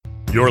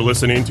You're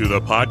listening to the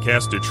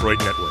Podcast Detroit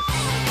Network.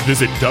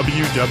 Visit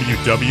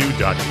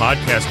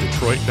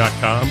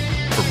www.podcastdetroit.com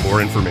for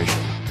more information.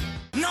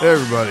 Hey,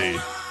 everybody.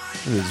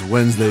 It is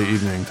Wednesday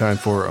evening, time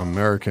for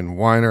American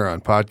Whiner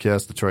on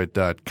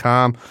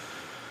podcastdetroit.com.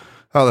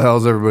 How the hell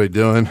is everybody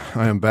doing?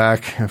 I am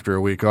back after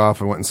a week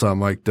off. I went and saw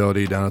Mike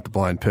Doty down at the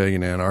Blind Pig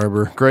in Ann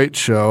Arbor. Great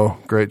show.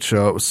 Great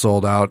show. It was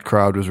sold out.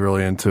 Crowd was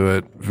really into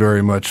it.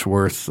 Very much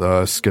worth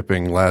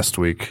skipping last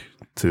week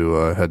to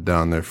head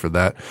down there for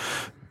that.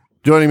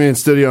 Joining me in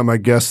studio, my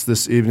guest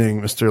this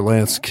evening, Mr.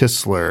 Lance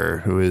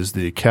Kistler, who is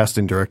the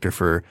casting director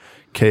for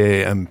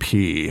KAMP.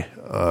 We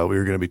are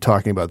going to be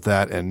talking about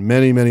that and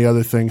many, many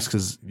other things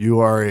because you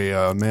are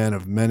a man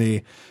of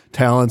many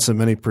talents and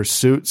many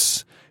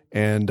pursuits.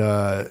 And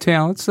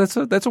talents,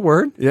 that's a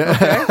word.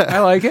 Yeah, okay, I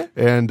like it.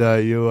 And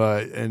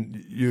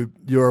you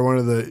are one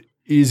of the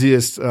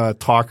easiest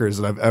talkers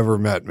that I've ever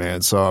met,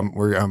 man. So I'm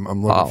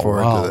looking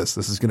forward to this.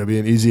 This is going to be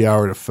an easy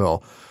hour to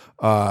fill.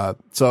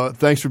 So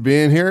thanks for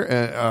being here.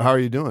 How are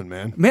you doing,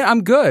 man? Man,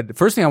 I'm good.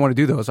 First thing I want to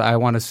do, though, is I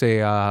want to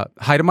say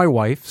hi to my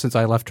wife since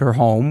I left her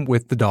home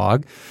with the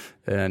dog,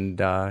 and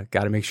got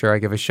to make sure I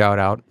give a shout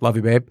out. Love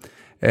you, babe.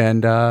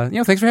 And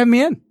thanks for having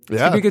me in. It's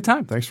gonna be a good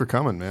time. Thanks for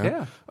coming, man.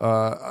 Yeah.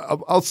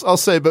 I'll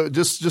say, but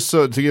just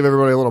so to give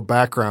everybody a little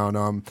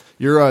background,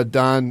 you're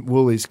Don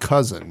Woolley's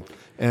cousin.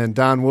 And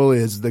Don Woolley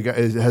is the guy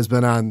has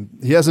been on.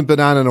 He hasn't been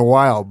on in a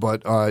while,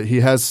 but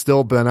he has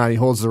still been on. He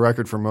holds the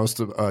record for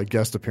most of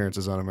guest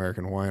appearances on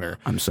American Whiner.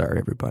 I'm sorry,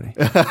 everybody.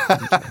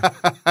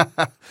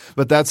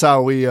 But that's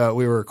how we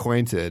were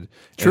acquainted.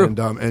 True.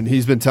 And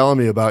he's been telling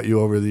me about you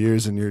over the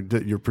years and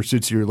your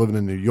pursuits. You're living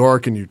in New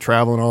York and you're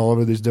traveling all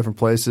over these different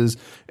places.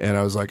 And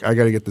I was like, I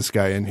got to get this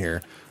guy in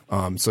here.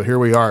 So here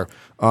we are.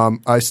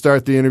 I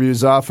start the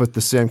interviews off with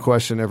the same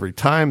question every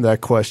time.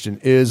 That question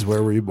is,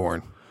 where were you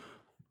born?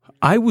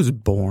 I was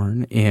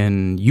born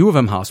in U of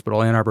M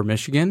Hospital, Ann Arbor,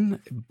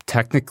 Michigan.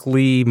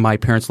 Technically, my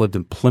parents lived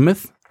in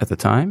Plymouth at the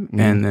time,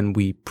 and then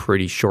we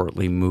pretty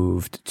shortly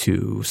moved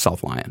to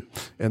South Lyon.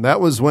 And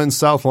that was when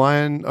South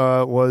Lyon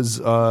was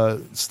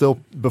still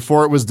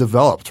before it was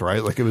developed,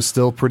 right? Like it was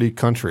still pretty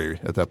country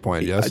at that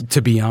point, yes?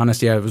 To be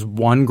honest, yeah, it was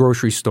one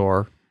grocery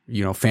store,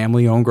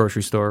 family-owned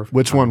grocery store.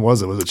 Which one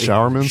was it? Was it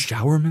Showerman's?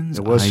 Showerman's.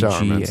 It was IGA.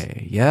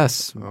 Showerman's.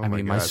 Yes. Oh,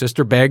 my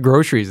sister bagged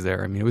groceries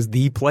there. It was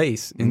the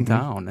place in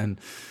town. And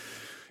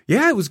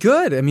yeah, it was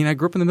good. I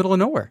grew up in the middle of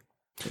nowhere.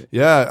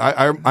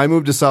 Yeah, I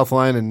moved to South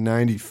Lyon in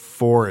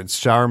 '94, and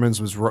Showerman's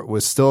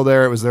was still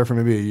there. It was there for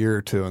maybe a year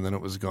or two, and then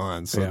it was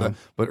gone. So,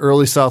 but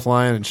early South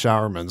Lyon and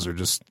Showerman's are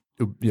just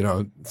they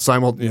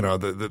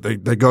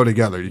go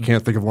together. You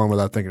can't think of one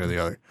without thinking of the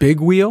other. Big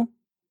Wheel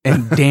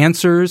and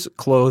Dancers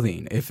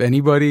Clothing. If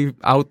anybody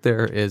out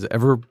there is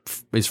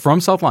from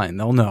South Lyon,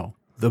 they'll know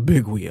the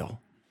Big Wheel.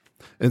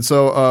 And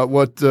so,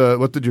 what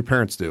did your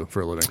parents do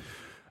for a living?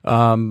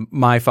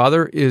 My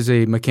father is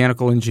a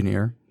mechanical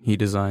engineer. He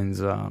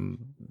designs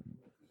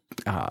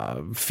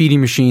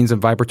feeding machines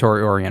and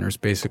vibratory orienters,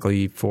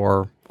 basically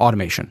for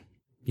automation.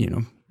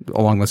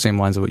 Along the same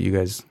lines of what you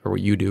guys or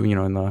what you do.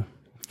 In the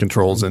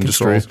controls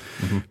industry.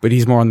 But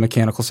he's more on the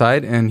mechanical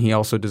side, and he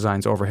also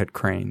designs overhead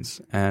cranes.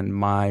 And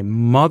my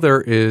mother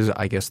is,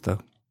 I guess the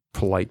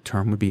polite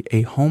term would be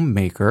a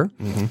homemaker,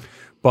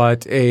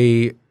 but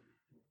a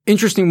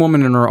interesting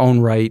woman in her own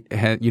right,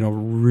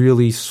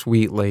 really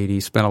sweet lady,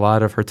 spent a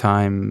lot of her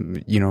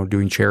time,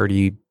 doing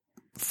charity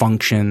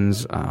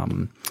functions.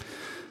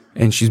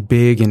 And she's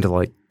big into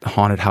like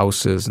haunted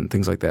houses and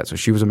things like that. So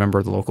she was a member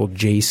of the local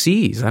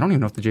JCs. I don't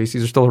even know if the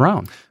JCs are still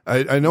around.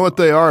 I know what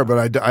they are,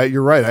 but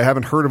you're right. I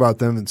haven't heard about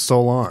them in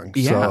so long.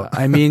 Yeah.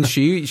 So.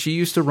 She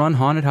used to run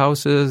haunted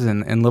houses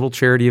and little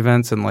charity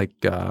events and like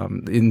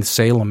in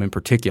Salem in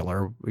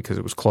particular because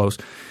it was close.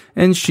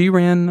 And she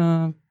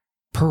ran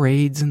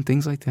parades and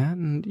things like that,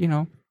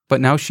 and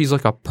but now she's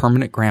like a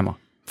permanent grandma,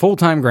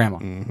 full-time grandma.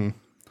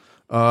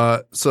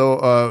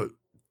 So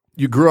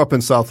you grew up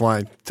in South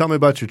Lyon. Tell me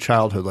about your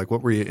childhood. Like,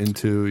 what were you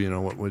into?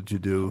 What would you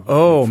do?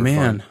 Oh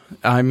man,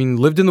 fun?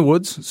 Lived in the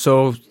woods,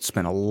 so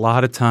spent a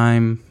lot of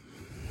time,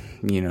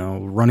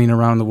 running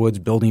around the woods,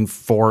 building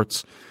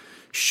forts,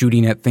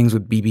 shooting at things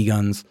with BB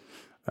guns,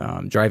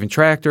 driving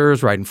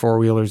tractors, riding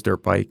four-wheelers,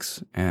 dirt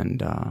bikes,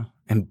 and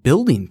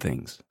building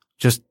things.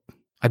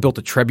 I built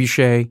a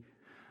trebuchet.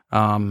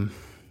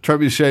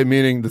 Trebuchet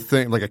meaning the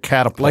thing like a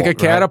catapult. Like a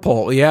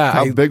catapult, right? yeah.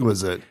 How big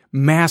was it?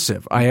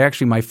 Massive.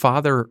 My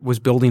father was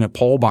building a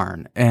pole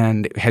barn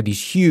and had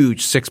these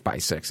huge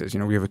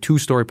 6x6s. We have a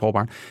 2-story pole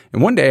barn.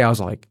 And one day I was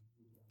like,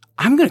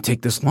 I'm going to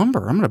take this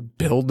lumber. I'm going to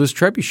build this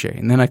trebuchet.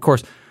 And then, of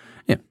course,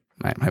 I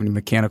didn't have any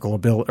mechanical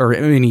ability or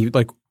any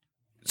like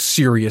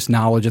serious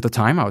knowledge at the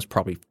time. I was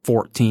probably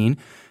 14.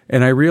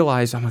 And I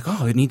realized, I'm like,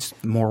 oh, it needs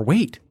more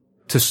weight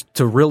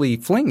to really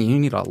fling. You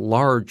need a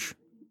large,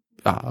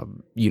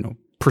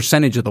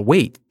 percentage of the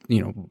weight,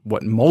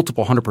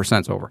 multiple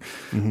 100% over.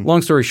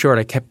 Long story short,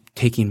 I kept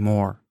taking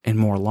more and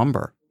more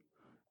lumber.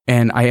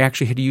 And I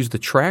actually had to use the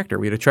tractor.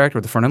 We had a tractor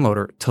with a front end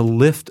loader to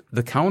lift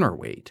the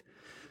counterweight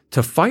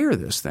to fire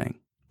this thing.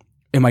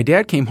 And my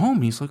dad came home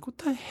and he's like, what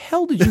the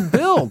hell did you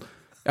build?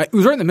 It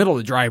was right in the middle of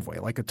the driveway,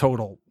 like a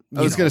total.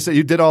 I was going to say,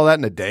 you did all that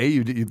in a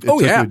day?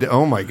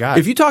 Oh, my God.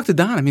 If you talk to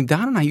Don, I mean,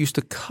 Don and I used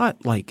to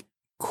cut like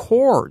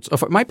cords.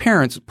 My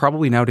parents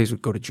probably nowadays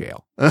would go to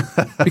jail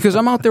because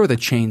I'm out there with a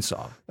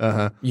chainsaw,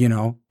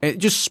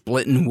 just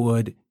splitting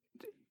wood,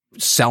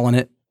 selling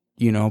it,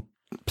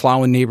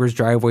 plowing neighbors'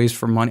 driveways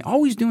for money,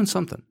 always doing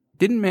something.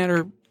 Didn't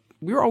matter.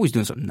 We were always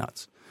doing something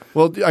nuts.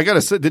 Well, I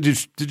gotta say, did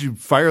you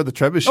fire the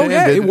trebuchet? Oh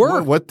yeah, it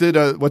worked. What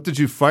did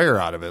you fire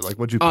out of it? Like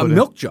what'd you put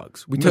milk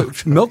jugs. We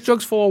took milk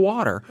jugs full of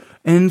water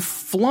and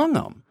flung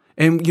them.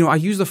 And I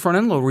used the front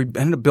end loader. We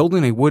ended up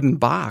building a wooden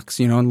box,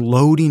 and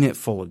loading it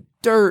full of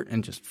dirt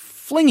and just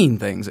flinging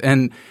things.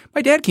 And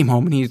my dad came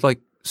home and he's like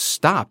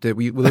stopped it.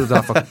 We lived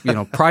off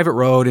a private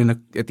road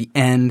at the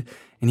end,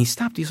 and he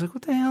stopped. He's like,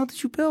 "What the hell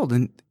did you build?"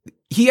 And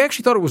he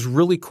actually thought it was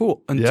really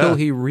cool until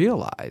he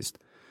realized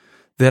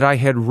that I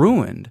had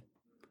ruined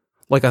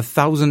like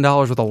 $1,000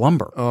 worth of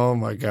lumber. Oh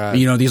my God.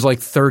 These like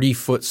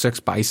 30-foot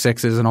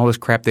 6x6s and all this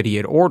crap that he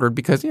had ordered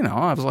because,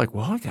 I was like,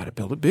 well, I got to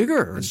build it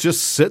bigger. It's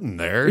just sitting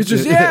there. It's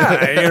just,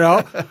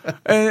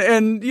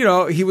 and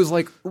he was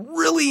like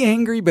really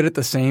angry, but at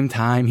the same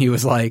time, he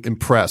was like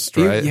impressed,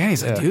 right?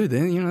 He's like, dude,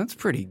 that's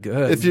pretty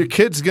good. If your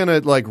kid's going to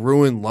like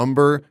ruin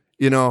lumber,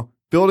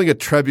 building a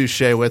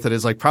trebuchet with it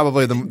is like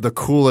probably the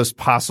coolest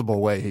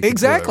possible way he could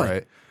do it,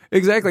 right?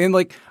 Exactly. And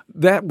like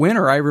that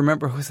winter, I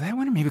remember, was that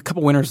winter? Maybe a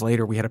couple winters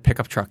later, we had a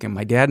pickup truck and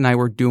my dad and I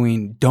were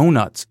doing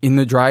donuts in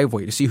the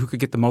driveway to see who could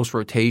get the most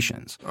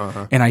rotations.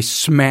 And I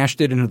smashed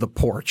it into the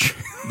porch.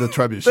 The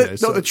trebuchet.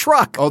 The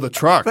truck. Oh, the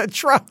truck. The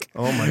truck.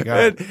 Oh my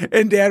God.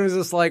 And Dad was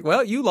just like,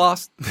 well, you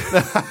lost.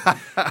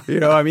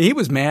 He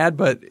was mad,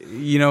 but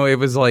it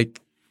was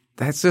like,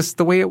 that's just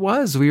the way it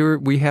was.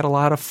 We had a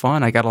lot of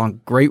fun. I got along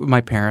great with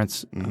my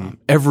parents.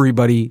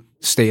 Everybody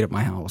stayed at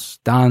my house.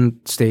 Don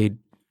stayed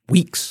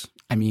weeks.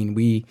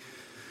 It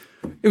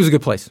was a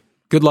good place.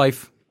 Good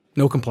life.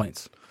 No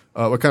complaints.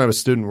 What kind of a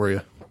student were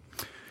you?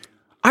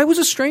 I was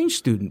a strange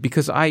student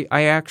because I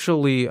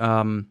actually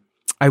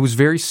I was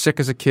very sick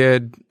as a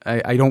kid.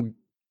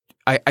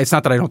 It's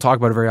not that I don't talk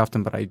about it very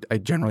often, but I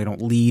generally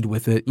don't lead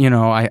with it.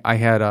 I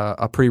had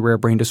a pretty rare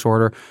brain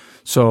disorder,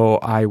 so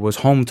I was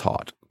home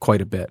taught quite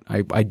a bit.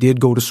 I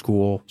did go to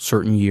school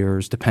certain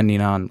years,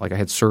 depending on, like I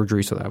had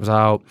surgery, so that I was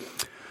out.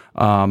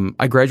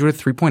 I graduated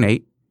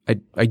 3.8.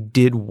 I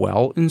did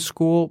well in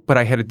school, but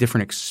I had a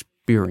different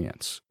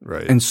experience.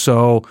 Right. And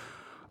so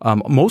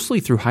mostly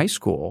through high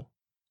school,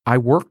 I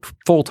worked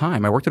full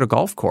time. I worked at a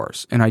golf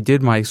course and I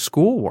did my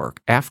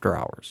schoolwork after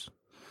hours.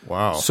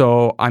 Wow.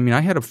 So, I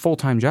had a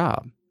full-time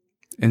job.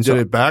 And did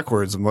it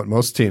backwards of what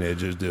most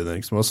teenagers do.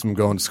 Because most of them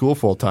going to school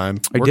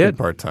full-time, working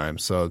part-time.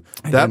 So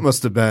that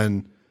must have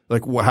been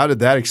like, how did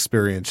that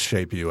experience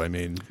shape you?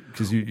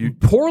 Because you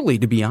poorly,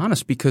 to be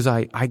honest, because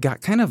I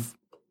got kind of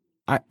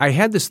I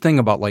had this thing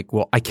about like,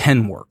 well, I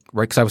can work,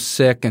 right? Because I was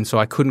sick, and so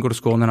I couldn't go to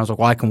school. And then I was like,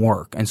 well, I can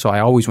work, and so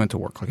I always went to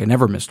work. Like I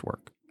never missed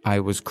work. I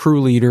was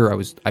crew leader. I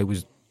was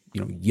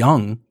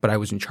young, but I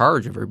was in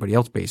charge of everybody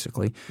else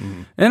basically.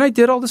 And I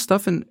did all this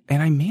stuff, and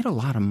I made a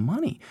lot of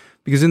money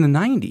because in the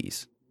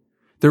 90s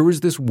there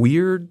was this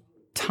weird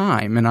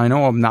time, and I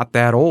know I'm not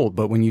that old,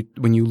 but when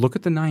you look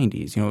at the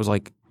 90s, it was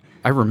like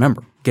I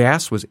remember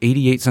gas was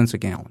 88 cents a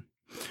gallon.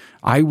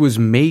 I was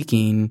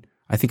making,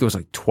 I think it was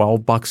like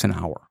 $12 an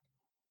hour.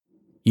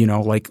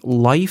 Like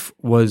life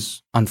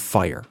was on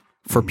fire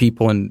for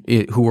people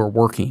who were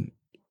working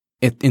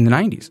in the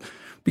 90s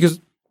because,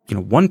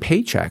 one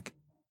paycheck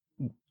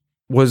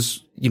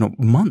was,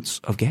 months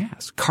of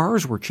gas.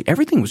 Cars were cheap.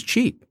 Everything was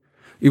cheap.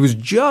 It was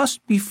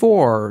just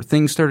before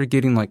things started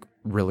getting like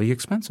really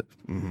expensive.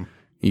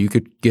 You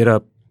could get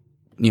a,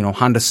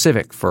 Honda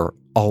Civic for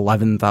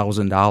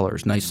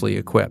 $11,000 nicely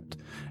equipped.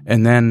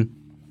 And then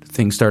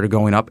things started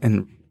going up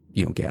and,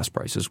 gas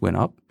prices went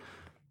up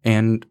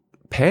and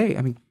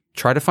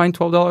try to find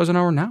 $12 an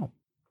hour now.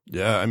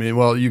 Yeah,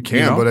 well, you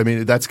can,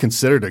 but that's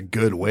considered a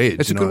good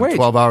wage. It's a good wage.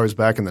 12 hours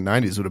back in the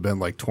 90s would have been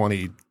like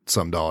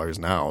 $20-some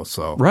now.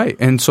 So right,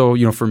 and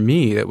so for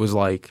me, it was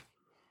like,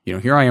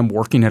 here I am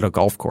working at a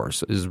golf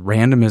course. As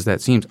random as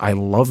that seems, I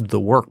loved the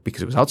work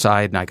because it was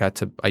outside, and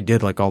I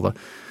did like all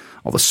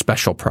the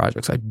special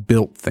projects. I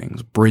built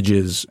things,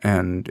 bridges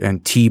and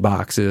tee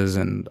boxes,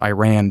 and I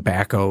ran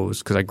backhoes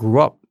because I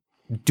grew up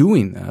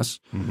doing this.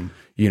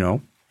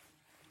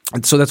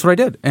 And so that's what I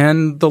did.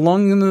 And the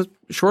long and the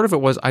short of it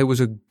was I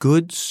was a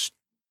good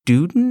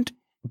student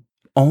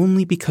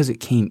only because it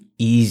came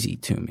easy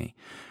to me.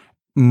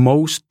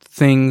 Most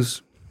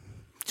things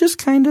just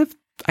kind of,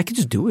 I could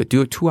just do it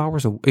 2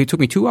 hours. It took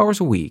me 2 hours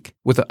a week.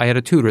 I had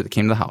a tutor that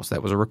came to the house.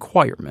 That was a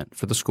requirement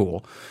for the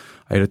school.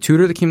 I had a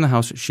tutor that came to the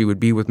house. She would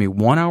be with me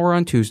 1 hour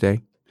on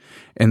Tuesday.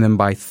 And then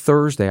by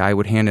Thursday, I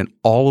would hand in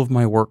all of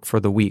my work for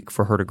the week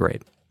for her to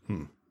grade.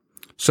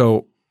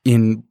 So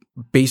in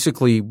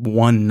basically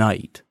one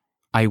night,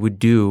 I had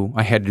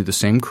to do the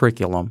same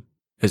curriculum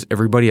as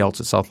everybody else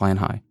at South Lyon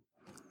High.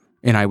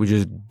 And I would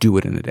just do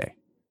it in a day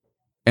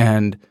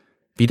and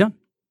be done.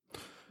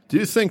 Do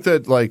you think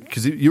that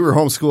because you were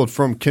homeschooled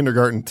from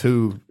kindergarten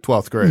to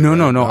 12th grade? No,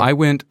 right? no.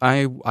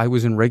 I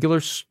was in regular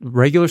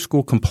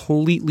school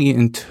completely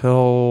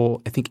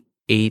until I think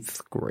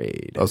 8th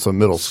grade. Oh, so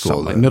middle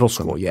school. Middle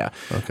school, yeah.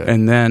 Okay.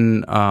 And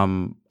then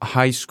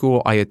high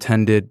school, I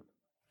attended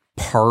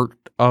part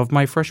of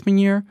my freshman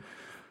year,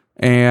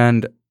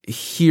 and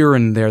here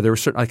and there were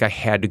certain I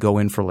had to go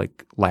in for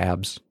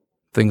labs,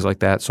 things like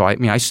that. So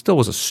I still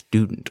was a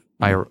student.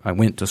 I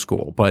went to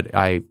school, but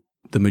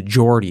the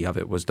majority of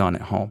it was done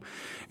at home.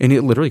 And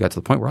it literally got to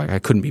the point where I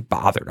couldn't be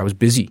bothered. I was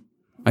busy.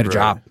 I had a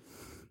job.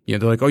 They're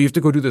like, oh, you have to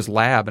go do this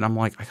lab. And I'm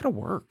like, I got to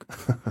work.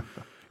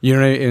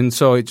 And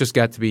so it just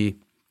got to be,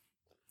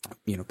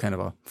 kind of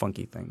a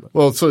funky thing. But.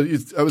 Well, so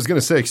I was going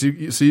to say,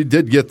 you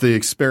did get the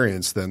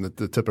experience then,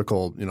 the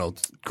typical,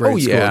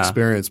 grade school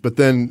experience. But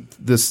then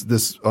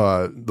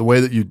the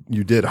way that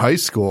you did high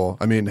school,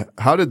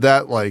 how did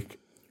that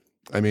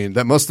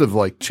that must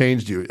have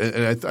changed you.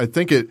 And I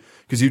think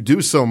because you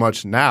do so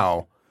much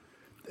now,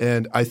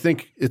 and I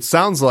think it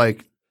sounds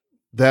like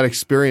that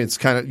experience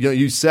kind of,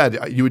 you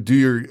said you would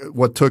do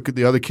what took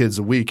the other kids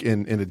a week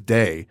in a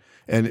day.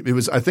 And it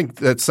was, I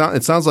think it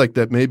sounds like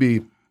that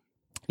maybe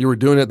you were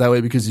doing it that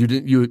way because you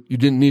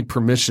didn't need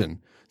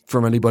permission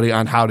from anybody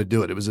on how to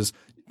do it. It was just,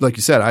 like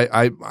you said,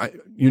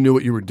 you knew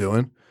what you were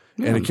doing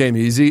and it came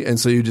easy. And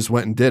so you just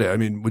went and did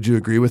it. Would you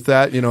agree with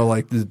that?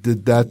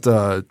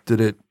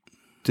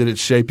 Did it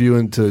shape you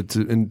into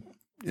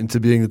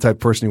being the type of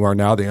person you are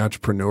now, the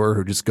entrepreneur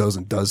who just goes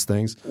and does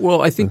things?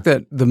 Well, I think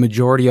that the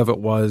majority of it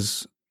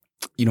was,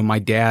 my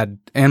dad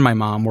and my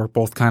mom were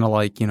both kind of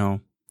I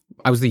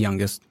was the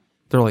youngest.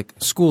 They're like,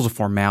 school's a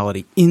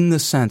formality in the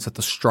sense that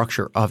the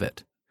structure of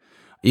it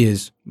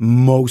is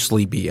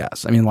mostly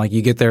BS.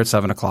 You get there at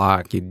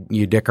 7:00,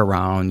 you dick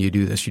around, you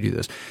do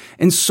this.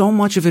 And so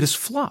much of it is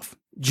fluff.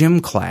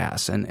 Gym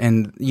class and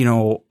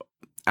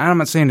I'm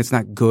not saying it's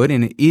not good,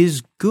 and it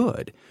is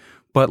good.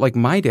 But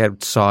my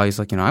dad saw, he's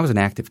like, I was an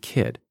active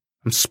kid.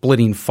 I'm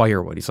splitting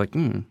firewood. He's like,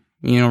 you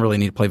don't really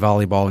need to play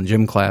volleyball in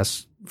gym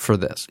class for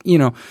this,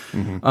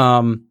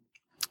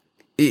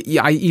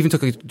 I even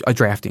took a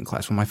drafting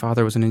class when my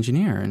father was an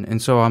engineer.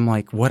 And so I'm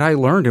like, what I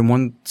learned in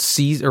one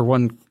season or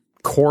one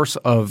course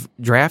of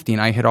drafting,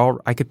 I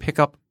could pick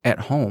up at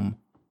home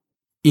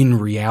in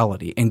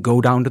reality and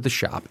go down to the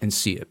shop and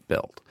see it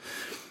built.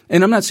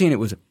 And I'm not saying it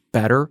was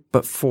better,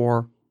 but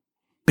for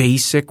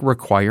basic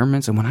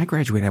requirements. And when I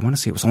graduated, I want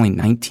to say it was only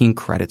 19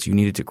 credits you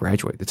needed to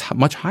graduate. It's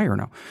much higher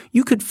now.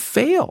 You could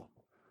fail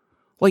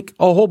a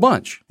whole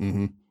bunch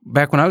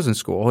back when I was in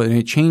school, and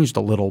it changed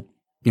a little,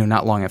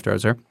 not long after I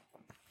was there,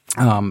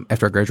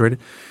 after I graduated.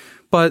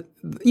 But,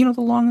 the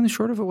long and the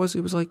short of it was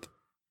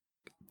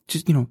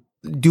just,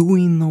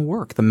 doing the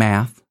work, the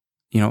math,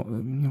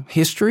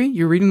 history,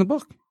 you're reading the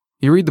book.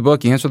 You read the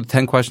book, you answer the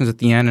 10 questions at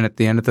the end, and at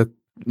the end of the,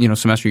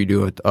 semester, you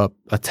do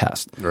a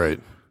test.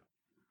 Right.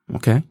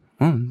 Okay.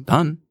 Well,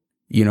 done.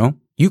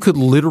 You could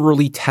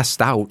literally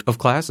test out of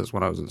classes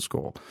when I was in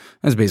school.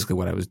 That's basically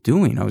what I was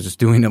doing. I was just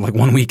doing it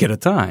 1 week at a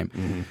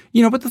time.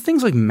 But the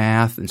things like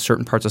math and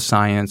certain parts of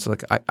science,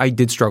 I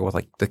did struggle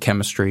with the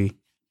chemistry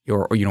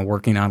or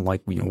working on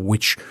what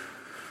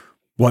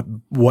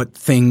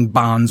thing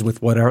bonds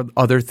with what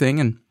other thing.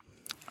 And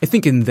I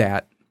think in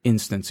that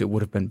instance, it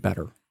would have been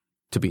better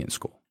to be in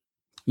school.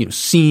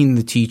 Seeing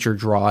the teacher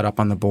draw it up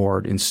on the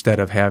board instead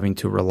of having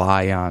to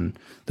rely on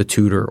the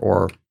tutor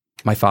or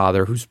my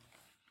father, who's,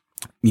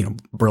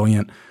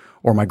 brilliant,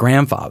 or my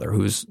grandfather,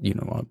 who's,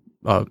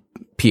 a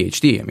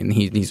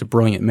PhD. He's a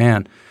brilliant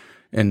man.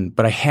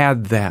 But I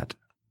had that.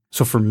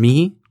 So for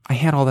me, I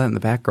had all that in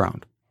the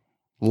background.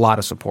 A lot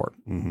of support.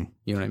 You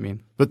know what I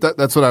mean? But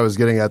that's what I was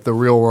getting at. The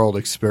real world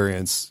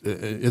experience,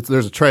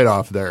 there's a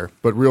trade-off there,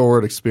 but real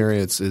world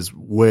experience is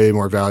way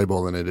more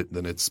valuable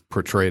than it's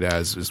portrayed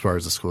as far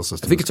as the school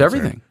system. I think it's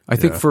everything. I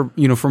think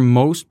for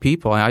most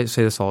people, I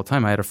say this all the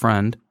time. I had a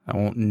friend, I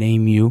won't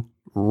name you,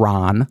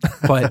 Ron,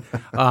 but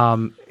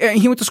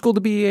he went to school to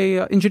be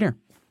a engineer.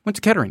 Went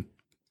to Kettering.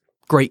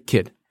 Great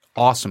kid,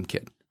 awesome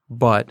kid,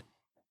 but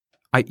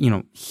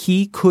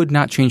he could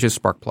not change his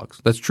spark plugs.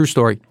 That's a true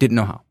story. Didn't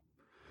know how.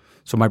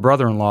 So my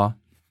brother-in-law,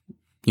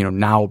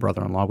 now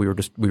brother-in-law, we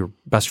were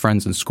best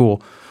friends in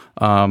school.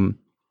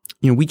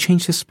 We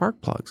changed his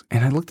spark plugs,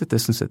 and I looked at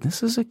this and said,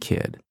 "This is a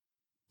kid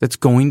that's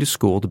going to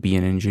school to be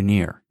an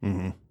engineer.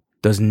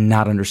 Does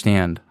not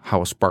understand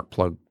how a spark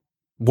plug,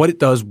 what it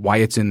does, why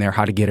it's in there,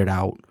 how to get it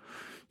out,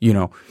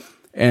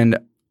 And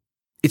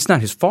it's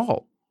not his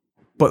fault.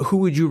 But who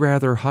would you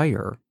rather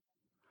hire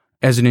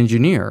as an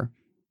engineer?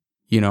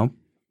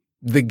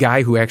 The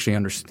guy who actually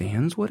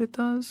understands what it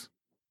does,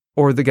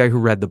 or the guy who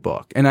read the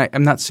book? And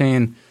I'm not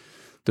saying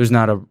there's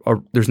not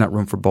there's not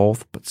room for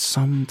both, but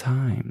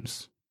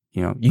sometimes,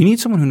 you need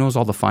someone who knows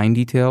all the fine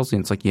details.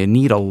 And it's you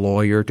need a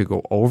lawyer to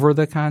go over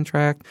the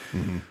contract,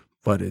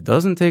 but it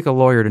doesn't take a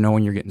lawyer to know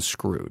when you're getting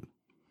screwed.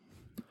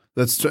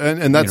 That's where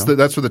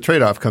the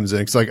trade-off comes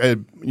in. It's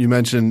you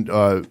mentioned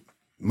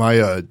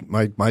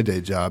my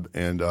day job,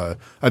 and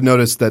I've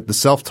noticed that the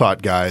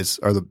self-taught guys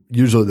are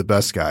usually the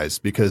best guys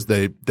because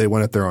they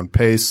went at their own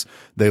pace.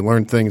 They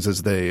learned things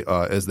as they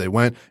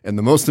went, and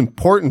the most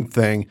important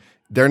thing,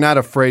 they're not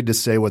afraid to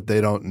say what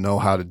they don't know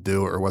how to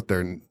do or what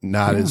they're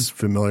not as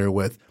familiar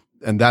with,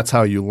 and that's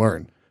how you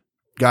learn.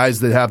 Guys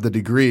that have the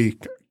degree,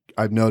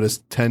 I've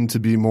noticed, tend to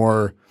be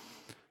more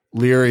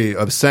leery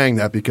of saying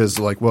that because,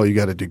 like, well, you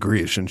got a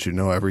degree, shouldn't you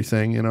know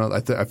everything? You know,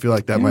 I feel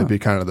like that might be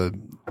kind of the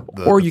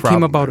you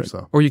came about there, it,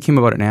 so. or you came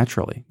about it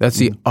naturally. That's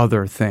the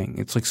other thing.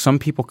 It's like some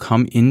people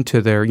come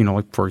into their, you know,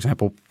 like for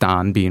example,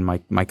 Don being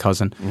my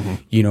cousin,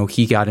 you know,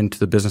 he got into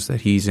the business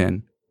that he's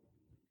in,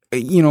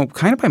 you know,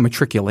 kind of by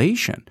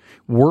matriculation,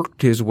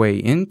 worked his way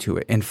into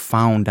it, and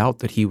found out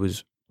that he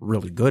was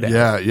really good at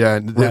it. Yeah.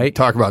 Right?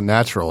 Talk about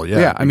natural.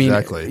 Yeah, I mean,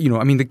 exactly. you know,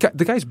 I mean, the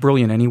guy's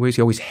brilliant anyways.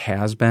 He always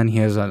has been. He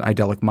has an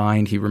idyllic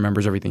mind. He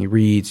remembers everything he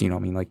reads. You know, I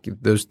mean, like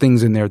there's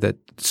things in there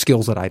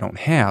skills that I don't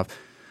have.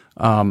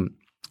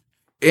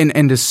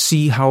 And to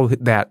see how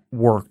that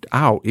worked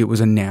out, it was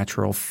a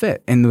natural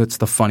fit. And that's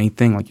the funny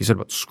thing, like you said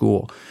about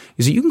school,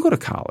 is that you can go to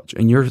college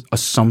and your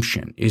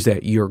assumption is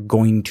that you're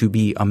going to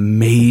be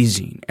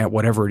amazing at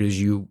whatever it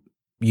is you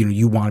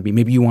want to be.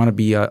 Maybe you want to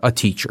be a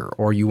teacher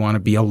or you want to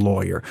be a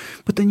lawyer.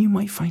 But then you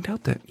might find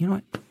out that, you know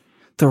what,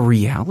 the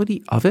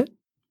reality of it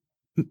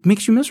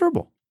makes you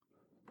miserable.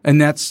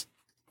 And that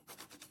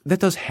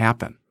does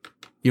happen.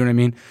 You know what I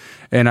mean?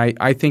 And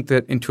I think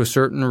that into a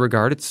certain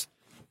regard, it's,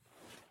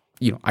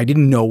 you know, I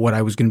didn't know what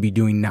I was going to be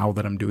doing now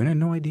that I'm doing it. I had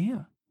no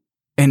idea.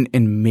 And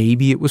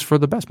maybe it was for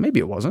the best.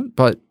 Maybe it wasn't.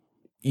 But,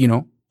 you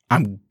know,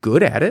 I'm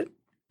good at it.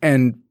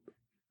 And,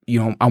 you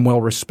know, I'm well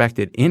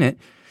respected in it.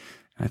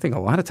 I think a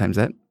lot of times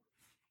that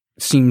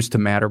seems to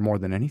matter more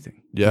than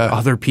anything. Yeah.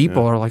 Other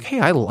people are like, hey,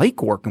 I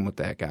like working with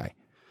that guy.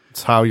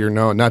 It's how you're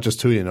known, not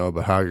just who you know,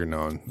 but how you're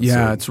known.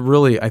 It's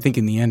really, I think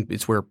in the end,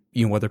 it's where,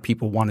 you know, whether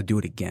people want to do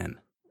it again.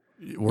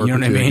 You know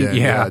what I mean? Again.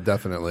 Yeah,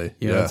 definitely.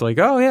 Yeah, it's like,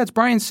 oh yeah, it's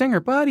Brian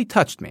Singer, but he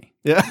touched me.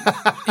 Yeah.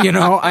 You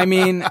know, I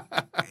mean,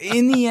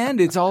 in the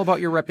end, it's all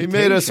about your reputation. He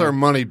made us our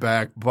money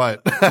back,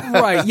 but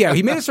right, yeah,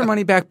 he made us our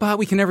money back, but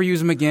we can never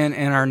use him again,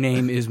 and our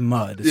name is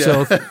Mud. Yeah.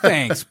 So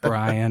thanks,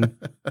 Brian.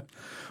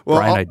 Well,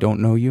 Brian, I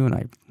don't know you,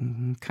 and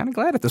I'm kind of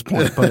glad at this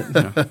point, but you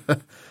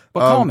know,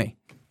 call me.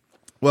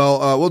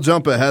 Well, we'll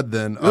jump ahead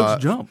then.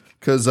 Let's jump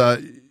because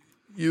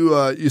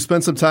you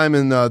spent some time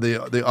in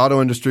the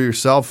auto industry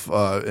yourself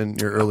in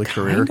your early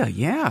career.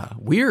 Yeah.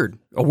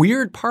 A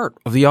weird part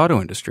of the auto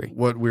industry.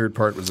 What weird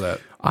part was that?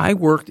 I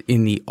worked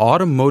in the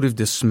automotive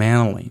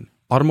dismantling,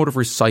 automotive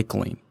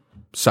recycling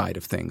side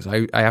of things.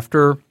 I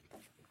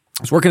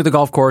was working at the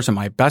golf course, and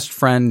my best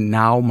friend,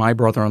 now my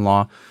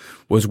brother-in-law,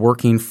 was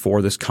working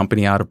for this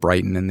company out of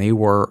Brighton, and they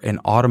were an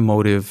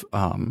automotive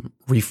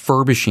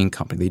refurbishing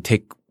company. They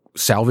take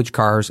salvage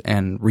cars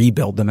and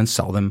rebuild them and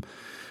sell them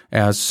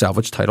as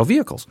salvage title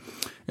vehicles.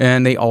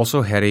 And they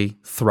also had a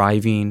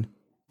thriving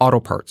auto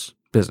parts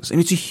business. And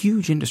it's a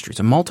huge industry. It's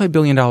a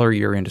multi-billion-dollar a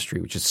year industry,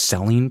 which is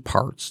selling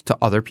parts to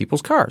other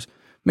people's cars.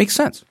 Makes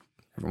sense.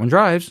 Everyone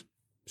drives.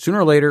 Sooner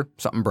or later,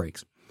 something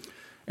breaks.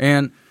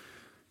 And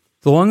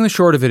the long and the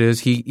short of it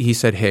is he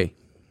said, hey,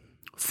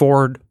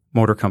 Ford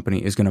Motor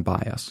Company is going to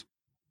buy us.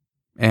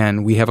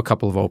 And we have a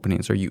couple of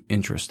openings. Are you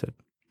interested?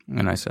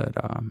 And I said,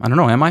 I don't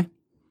know, am I?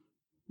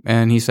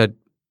 And he said,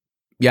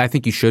 yeah, I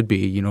think you should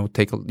be, you know,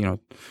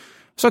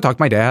 So I talked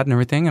to my dad and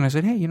everything, and I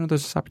said, hey, you know,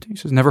 there's this opportunity.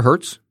 He says, never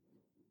hurts.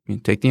 You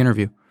take the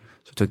interview.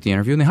 So I took the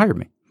interview, and they hired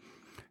me.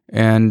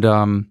 And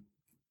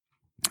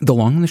the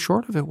long and the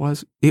short of it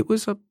was,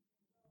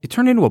 it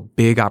turned into a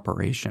big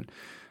operation.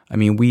 I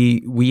mean,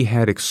 we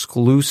had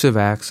exclusive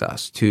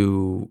access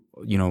to,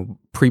 you know,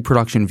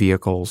 pre-production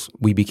vehicles.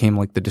 We became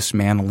like the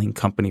dismantling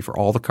company for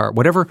all the car,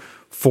 whatever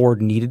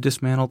Ford needed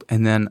dismantled,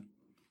 and then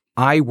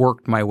I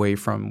worked my way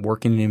from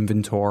working in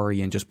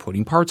inventory and just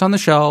putting parts on the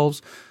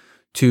shelves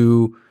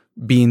to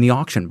being the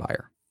auction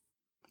buyer.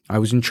 I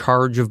was in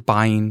charge of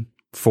buying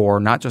for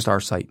not just our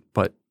site,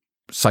 but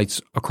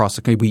sites across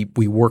the country.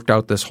 We worked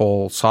out this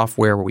whole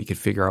software where we could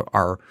figure out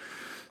our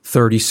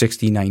 30,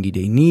 60,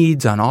 90-day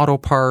needs on auto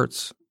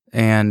parts,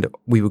 and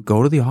we would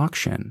go to the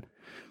auction.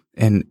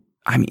 And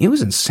I mean, it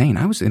was insane.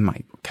 I was in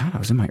my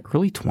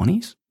early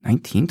 20s,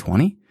 19,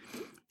 20,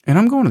 and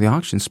I'm going to the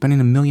auction spending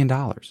 $1 million.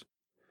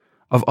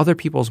 Of other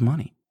people's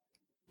money.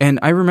 And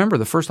I remember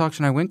the first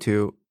auction I went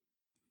to,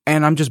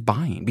 and I'm just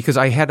buying because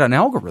I had an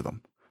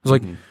algorithm. It was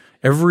like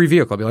every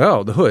vehicle, I'd be like,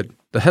 oh, the hood,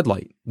 the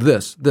headlight,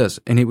 this,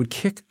 and it would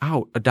kick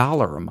out a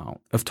dollar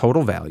amount of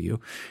total value.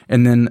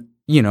 And then,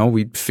 you know,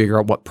 we'd figure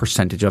out what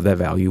percentage of that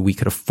value we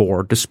could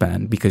afford to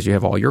spend because you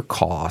have all your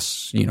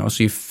costs, you know,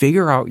 so you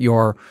figure out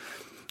your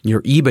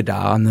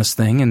EBITDA on this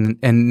thing.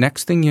 And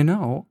next thing you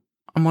know,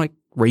 I'm like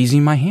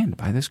raising my hand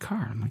to buy this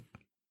car. I'm like,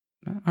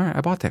 all right,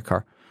 I bought that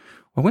car.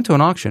 I went to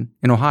an auction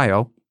in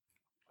Ohio.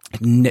 I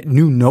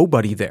knew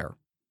nobody there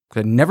because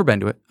I'd never been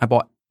to it. I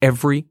bought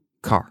every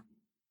car.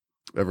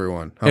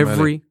 Everyone?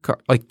 Every car.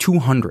 Like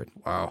 200.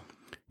 Wow.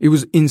 It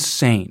was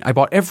insane. I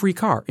bought every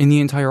car in the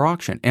entire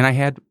auction. And I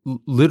had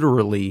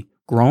literally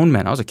grown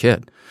men. I was a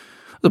kid.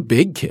 was a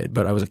big kid,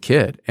 but I was a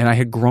kid. And I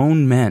had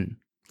grown men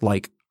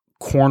like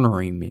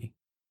cornering me.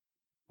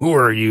 Who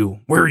are you?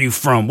 Where are you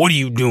from? What are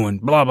you doing?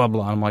 Blah, blah,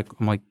 blah. I'm like,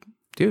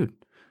 dude,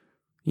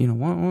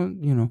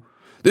 what,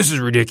 this is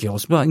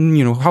ridiculous. But,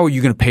 how are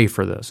you going to pay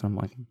for this? I'm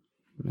like,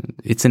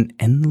 it's an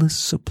endless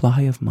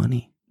supply of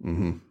money.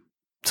 Mm-hmm.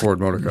 Ford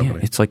Motor Company.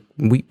 Yeah, it's like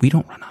we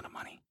don't run out of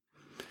money.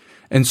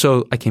 And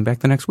so I came back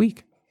the next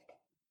week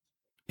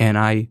and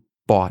I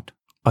bought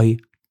a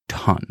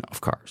ton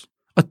of cars,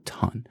 a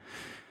ton.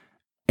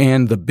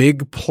 And the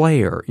big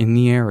player in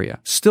the area,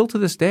 still to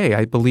this day,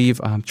 I believe,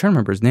 I'm trying to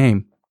remember his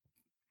name,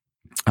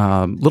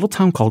 little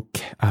town called,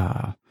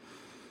 not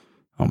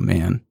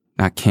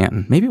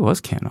Canton. Maybe it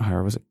was Canton, Ohio.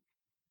 Or was it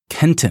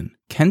Kenton?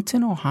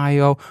 Kenton,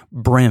 Ohio,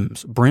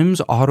 Brim's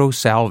Auto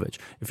Salvage.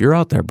 If you're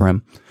out there,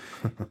 Brim,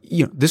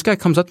 this guy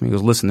comes up to me and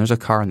goes, listen, there's a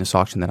car in this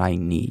auction that I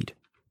need.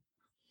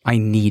 I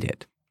need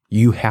it.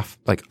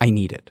 I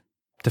need it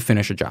to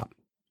finish a job.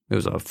 It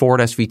was a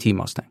Ford SVT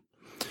Mustang.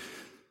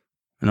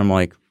 And I'm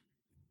like,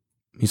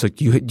 he's like,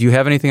 do you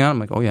have anything on it? I'm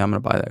like, oh yeah, I'm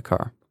going to buy that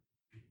car.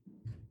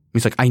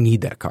 He's like, I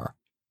need that car.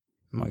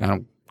 I'm like, I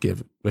don't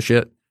give a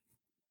shit.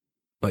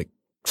 Like,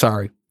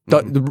 sorry.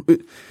 Mm-hmm.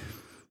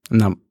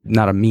 I'm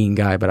not a mean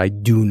guy, but I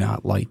do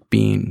not like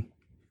being,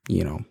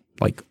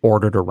 like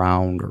ordered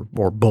around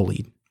or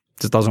bullied.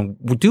 It just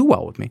doesn't do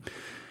well with me.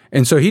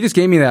 And so he just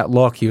gave me that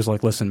look. He was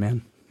like, listen,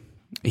 man.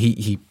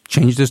 He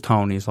changed his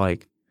tone. He's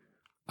like,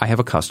 I have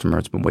a customer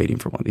that's been waiting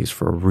for one of these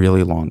for a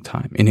really long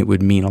time, and it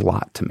would mean a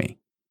lot to me.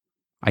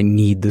 I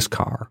need this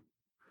car.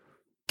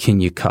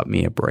 Can you cut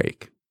me a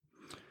break?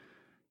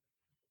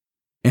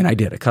 And I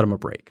did. I cut him a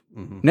break.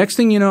 Mm-hmm. Next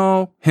thing you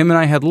know, him and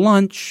I had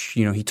lunch.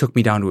 He took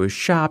me down to his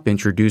shop,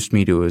 introduced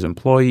me to his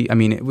employee. I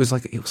mean, it was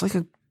like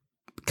a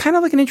kind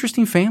of like an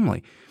interesting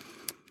family.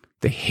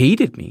 They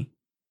hated me,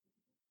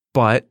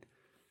 but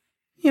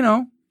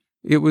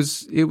it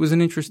was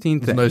an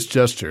interesting thing. A nice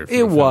gesture.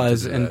 It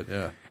was,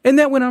 and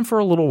that went on for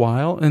a little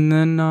while, and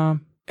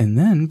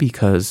then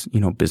because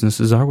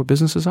businesses are what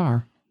businesses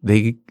are,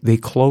 they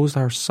closed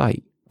our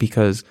site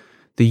because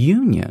the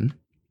union.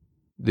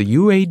 The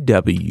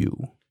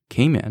UAW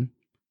came in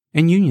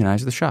and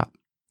unionized the shop.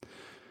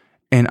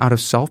 And out of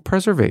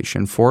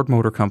self-preservation, Ford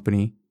Motor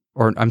Company,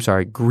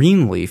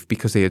 Greenleaf,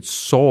 because they had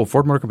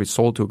Ford Motor Company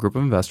sold to a group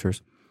of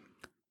investors,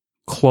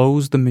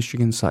 closed the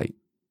Michigan site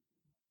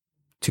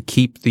to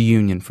keep the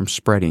union from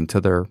spreading to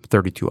their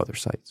 32 other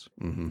sites,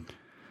 mm-hmm.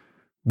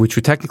 which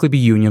would technically be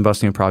union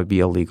busting and probably be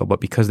illegal.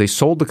 But because they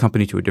sold the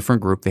company to a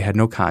different group, they had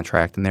no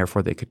contract, and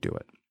therefore they could do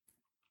it.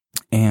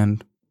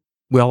 And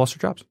we all lost our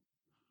jobs.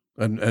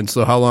 And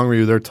so how long were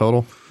you there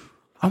total?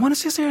 I want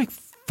to say like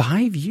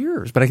 5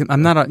 years, but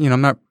I'm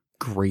not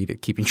great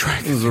at keeping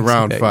track. It was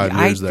around 5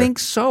 years there. I think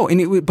so. And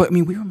we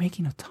were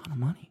making a ton of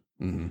money.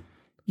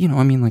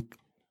 Mm-hmm. Like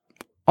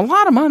a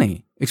lot of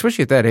money,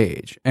 especially at that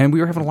age. And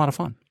we were having a lot of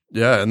fun.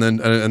 Yeah. And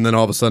then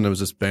all of a sudden it was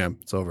just bam,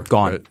 it's over.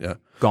 Gone. Right? Yeah.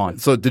 Gone.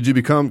 So did you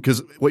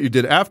because what you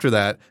did after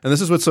that, and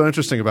this is what's so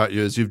interesting about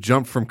you, is you've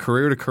jumped from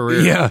career to career.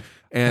 Yeah.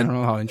 And I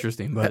don't know how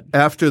interesting, but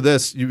after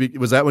this,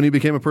 was that when you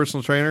became a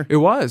personal trainer? It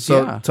was.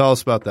 So yeah. Tell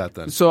us about that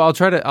then. So I'll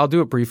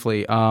do it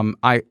briefly.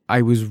 I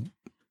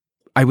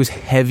was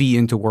heavy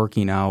into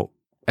working out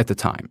at the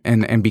time,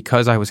 and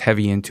because I was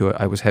heavy into it,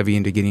 I was heavy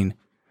into getting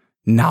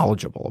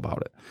knowledgeable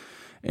about it.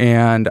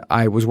 And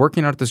I was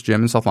working out at this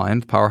gym in South Lyon,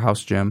 the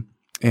Powerhouse Gym,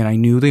 and I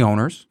knew the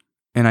owners,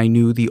 and I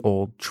knew the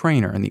old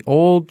trainer. And the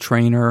old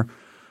trainer,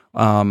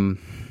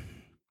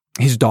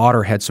 his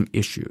daughter had some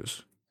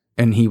issues.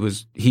 And he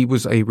was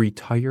a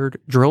retired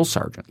drill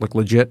sergeant, like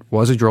legit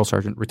was a drill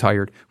sergeant,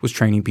 retired, was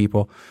training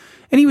people.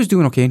 And he was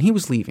doing okay, and he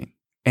was leaving.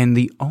 And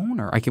the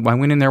owner, I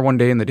went in there one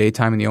day in the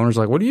daytime, and the owner's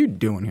like, what are you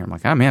doing here? I'm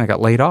like, man, I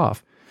got laid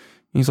off.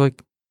 And he's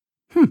like,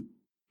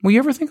 will you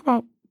ever think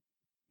about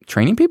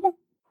training people?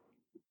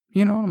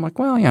 And I'm like,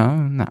 well,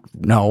 yeah,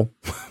 no.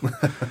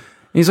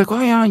 He's like,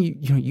 well, yeah,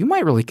 you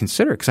might really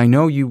consider it, because I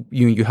know you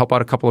help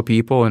out a couple of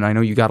people, and I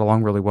know you got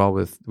along really well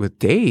with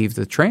Dave,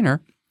 the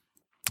trainer.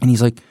 And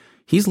he's like,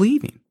 he's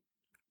leaving,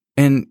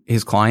 and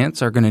his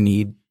clients are going to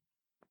need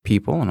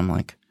people. And I'm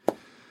like,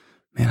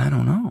 man, I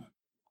don't know.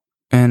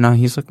 And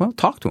he's like, well,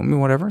 talk to him or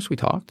whatever. So we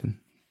talked, and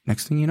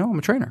next thing you know, I'm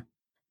a trainer.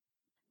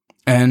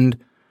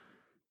 And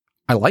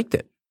I liked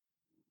it.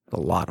 A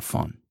lot of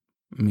fun.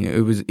 I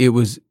mean,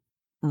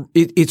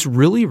 it's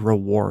really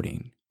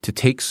rewarding to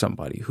take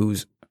somebody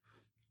who's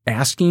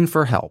asking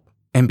for help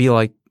and be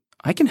like,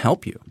 I can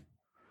help you.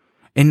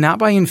 And not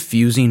by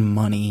infusing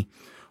money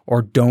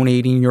or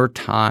donating your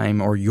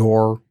time or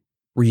your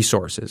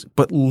resources,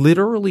 but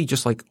literally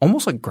just like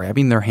almost like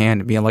grabbing their hand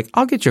and being like,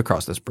 I'll get you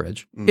across this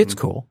bridge. Mm-hmm. It's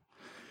cool.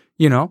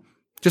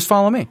 Just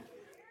follow me.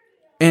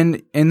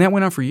 And that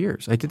went on for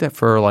years. I did that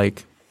for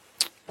like,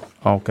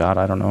 oh God,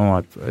 I don't know.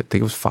 I think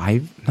it was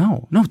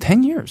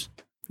 10 years.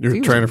 You were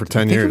a trainer for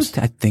 10 years.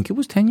 I think it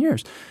was 10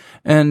 years.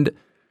 And,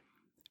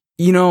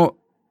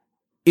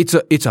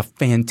 it's a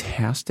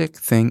fantastic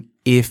thing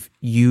if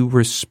you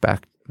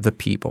respect the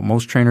people.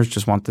 Most trainers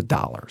just want the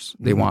dollars.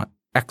 They want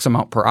X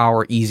amount per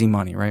hour, easy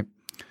money, right?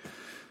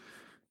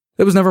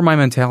 It was never my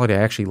mentality. I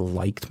actually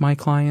liked my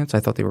clients. I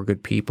thought they were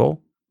good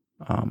people.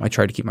 I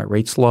tried to keep my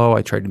rates low.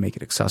 I tried to make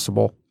it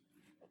accessible.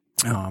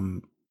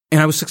 And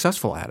I was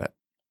successful at it.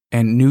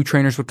 And new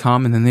trainers would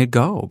come and then they'd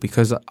go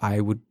because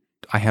I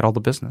had all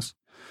the business.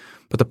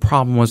 But the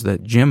problem was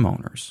that gym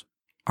owners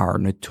are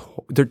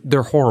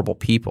they're horrible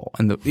people,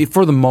 and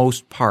for the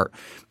most part,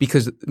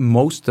 because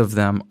most of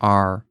them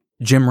are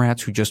gym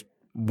rats who just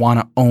want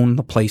to own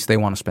the place they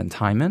want to spend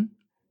time in,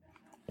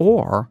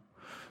 or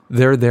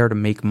they're there to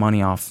make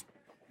money off.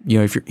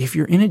 If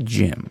you're in a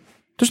gym,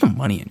 there's no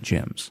money in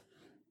gyms.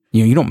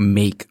 You don't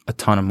make a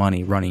ton of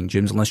money running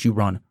gyms unless you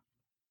run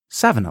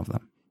 7 of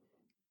them.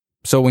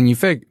 So when you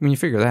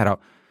figure that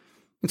out,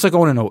 it's like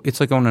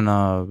owning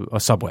a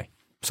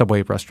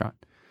Subway restaurant.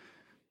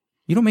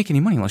 You don't make any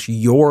money unless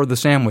you're the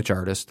sandwich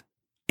artist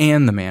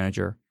and the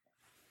manager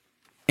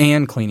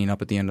and cleaning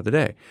up at the end of the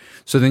day.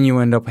 So then you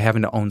end up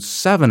having to own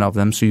 7 of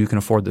them so you can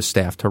afford the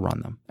staff to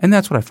run them. And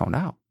that's what I found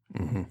out.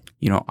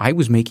 Mm-hmm. I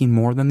was making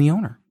more than the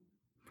owner.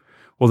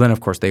 Well, then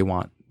of course they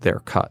want their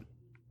cut.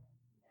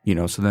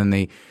 So then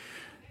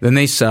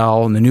they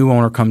sell, and the new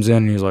owner comes in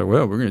and he's like,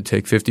 well, we're going to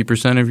take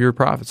 50% of your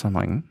profits. I'm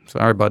like,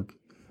 sorry, bud,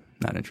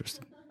 not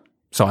interested.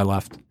 So I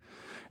left.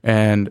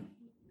 And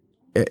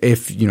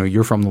if,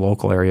 you're from the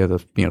local area, the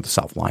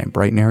South Lyon,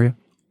 Brighton area,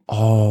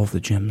 all the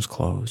gyms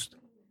closed.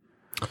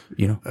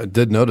 I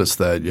did notice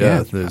that.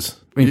 Yeah.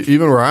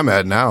 Even where I'm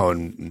at now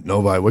in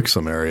Novi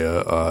Wixom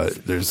area,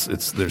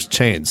 there's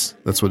chains.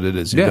 That's what it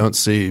is. You don't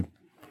see,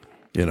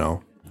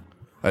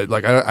 I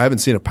haven't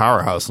seen a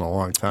powerhouse in a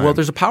long time. Well,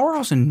 there's a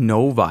powerhouse in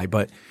Novi,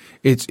 but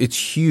it's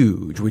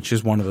huge, which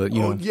is one of the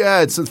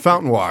it's a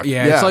Fountain Walk.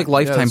 Yeah, it's like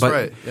Lifetime. But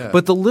right.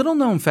 But the little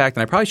known fact,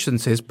 and I probably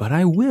shouldn't say this, but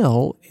I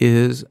will,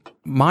 is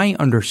my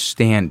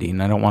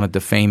understanding. I don't want to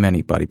defame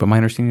anybody, but my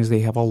understanding is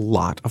they have a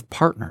lot of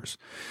partners.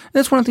 And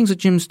that's one of the things that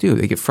gyms do.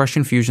 They get fresh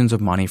infusions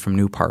of money from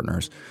new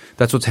partners.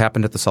 That's what's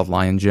happened at the South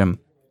Lyon gym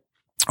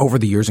over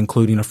the years,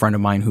 including a friend of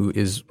mine who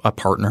is a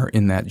partner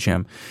in that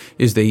gym,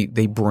 is they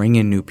bring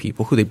in new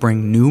people they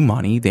bring new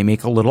money. They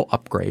make a little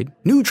upgrade.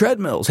 New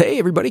treadmills. Hey,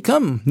 everybody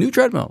come. New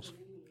treadmills.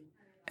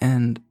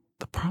 And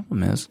the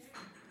problem is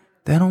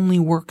that only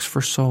works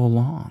for so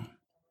long.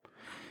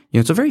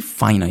 It's a very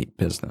finite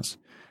business.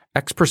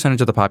 X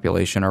percentage of the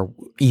population are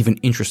even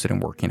interested in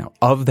working out.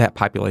 Of that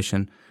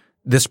population,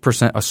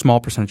 a small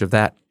percentage of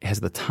that has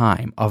the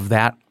time. Of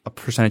that, a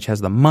percentage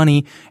has the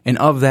money. And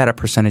of that, a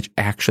percentage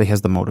actually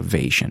has the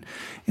motivation.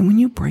 And when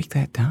you break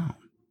that down,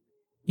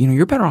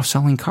 you're better off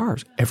selling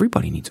cars.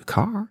 Everybody needs a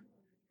car.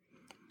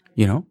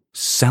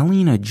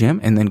 Selling a gym,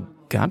 and then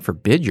God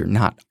forbid you're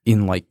not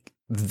in like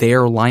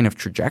their line of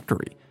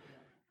trajectory.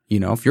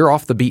 If you're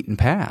off the beaten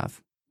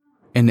path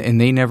and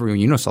they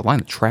never, South Lyon,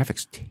 the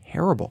traffic's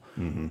terrible.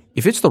 Mm-hmm.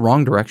 If it's the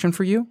wrong direction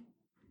for you,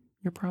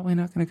 you're probably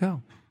not going to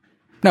go.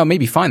 Now, it may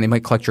be fine. They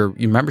might collect your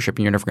membership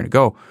and you're never going to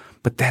go,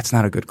 but that's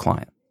not a good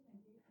client.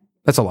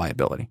 That's a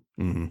liability.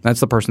 Mm-hmm.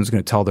 That's the person who's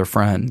going to tell their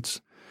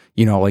friends,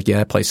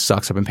 that place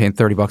sucks. I've been paying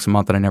 $30 a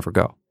month and I never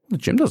go. The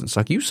gym doesn't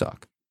suck. You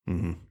suck.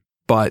 Mm-hmm.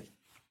 But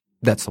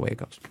that's the way it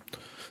goes.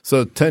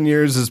 So 10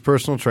 years as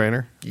personal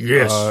trainer.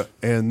 Yes.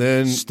 And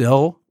then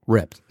still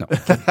ripped. No.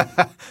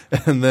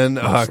 And then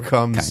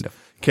comes kind of.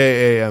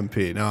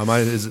 KAMP. Now,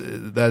 it is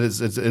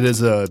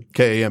a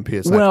KAMP.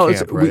 It's not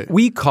camp, right?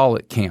 We call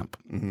it camp.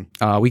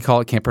 Mm-hmm. We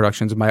call it Camp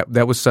Productions.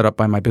 That was set up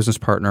by my business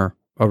partner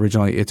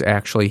originally. It's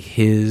actually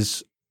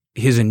his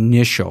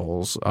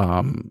initials.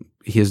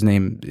 His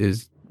name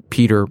is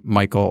Peter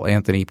Michael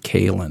Anthony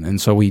Kalin, and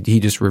so he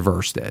just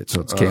reversed it.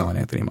 So it's Kalin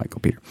Anthony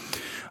Michael Peter.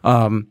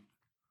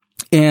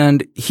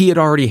 And he had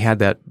already had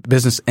that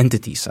business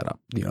entity set up.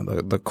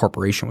 The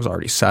corporation was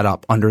already set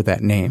up under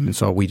that name. And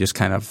so we just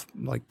kind of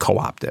like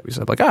co-opted it. We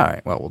said like, all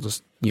right, well, we'll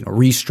just,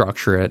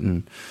 restructure it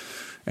and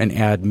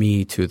add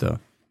me to the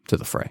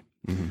fray.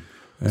 Mm-hmm.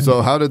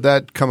 So how did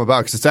that come about?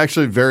 Because it's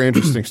actually a very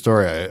interesting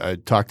story. I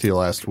talked to you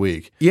last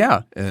week.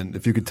 Yeah. And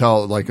if you could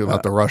tell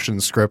about the Russian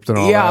script and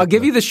all that. Yeah, I'll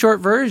give you the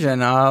short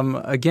version.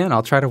 Again,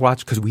 I'll try to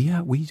watch because we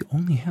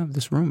only have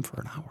this room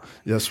for an hour.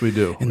 Yes, we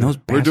do. And those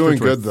we're doing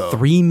good though.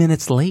 3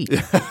 minutes late.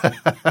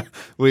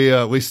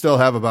 We still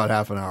have about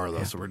half an hour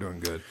though, so we're doing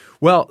good.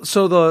 Well,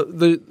 so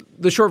the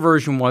short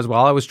version was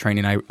while I was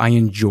training, I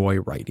enjoy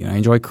writing. I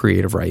enjoy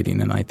creative writing,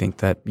 and I think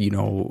that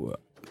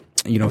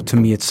to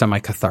me, it's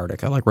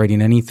semi-cathartic. I like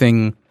writing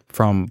anything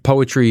from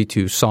poetry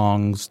to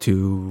songs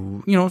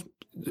to,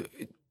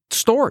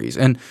 stories.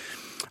 And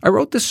I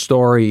wrote this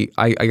story.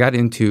 I got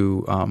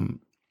into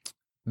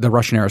the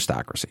Russian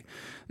aristocracy.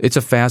 It's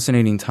a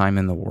fascinating time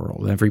in the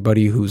world.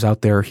 Everybody who's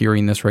out there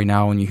hearing this right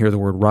now, when you hear the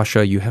word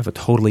Russia, you have a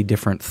totally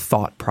different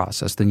thought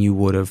process than you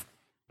would have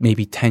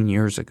maybe 10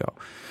 years ago.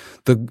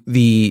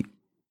 The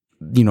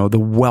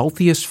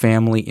wealthiest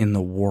family in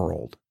the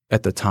world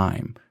at the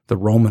time, the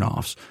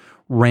Romanovs,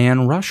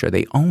 ran Russia.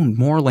 They owned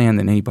more land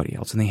than anybody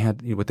else, and they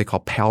had what they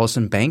call palace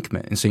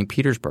embankment in St.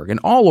 Petersburg and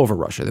all over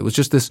Russia. There was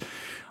just this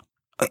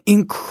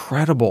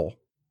incredible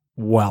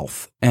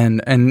wealth,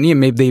 and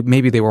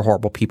maybe they were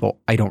horrible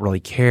people. I don't really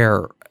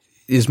care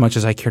as much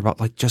as I cared about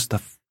like just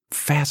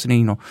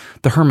fascinating.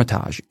 The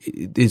Hermitage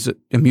is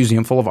a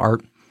museum full of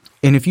art.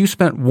 And if you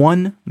spent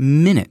 1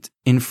 minute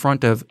in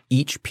front of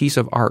each piece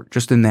of art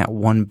just in that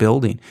one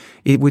building,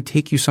 it would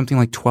take you something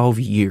like 12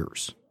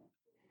 years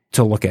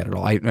to look at it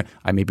all.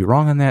 I may be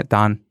wrong on that.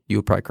 Don, you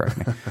would probably correct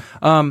me.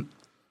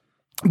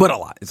 But a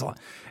lot. It's a lot.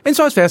 And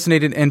so I was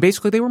fascinated. And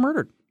basically they were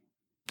murdered.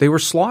 They were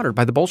slaughtered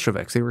by the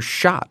Bolsheviks. They were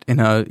shot in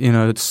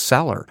a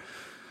cellar.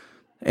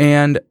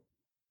 And,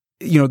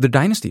 the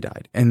dynasty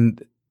died.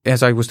 And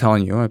as I was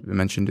telling you, I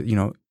mentioned,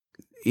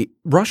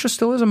 Russia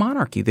still is a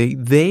monarchy.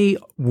 They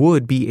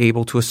would be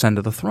able to ascend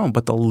to the throne,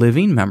 but the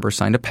living members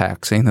signed a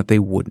pact saying that they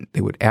wouldn't.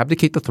 They would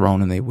abdicate the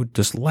throne and they would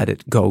just let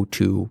it go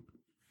to,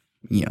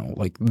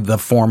 like the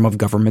form of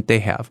government they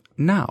have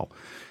now.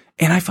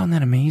 And I found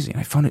that amazing.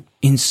 I found it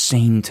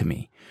insane to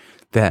me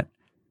that,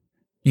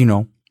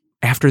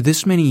 after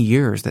this many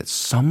years that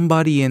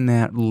somebody in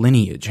that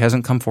lineage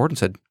hasn't come forward and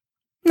said,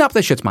 nope,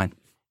 that shit's mine.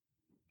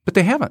 But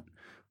they haven't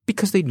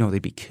because they know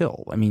they'd be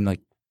killed. I mean,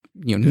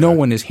 no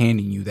one is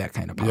handing you that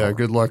kind of power. Yeah,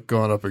 good luck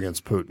going up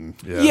against Putin.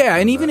 Yeah,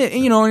 and even if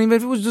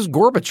it was just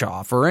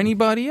Gorbachev or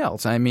anybody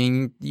else, I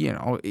mean,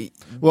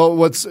 Well,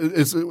 what's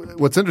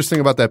interesting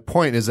about that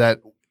point is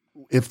that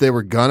if they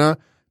were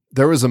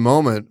there was a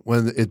moment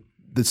when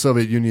the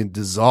Soviet Union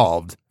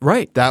dissolved.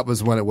 Right. That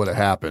was when it would have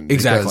happened.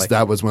 Exactly. Because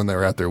that was when they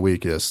were at their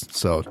weakest.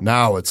 So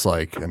now it's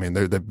like, I mean,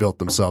 they built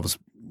themselves,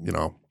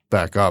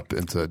 back up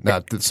into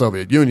not the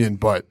Soviet Union,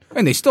 but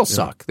and they still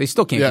suck. They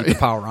still can't keep the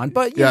power on.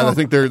 But I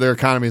think their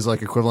economy is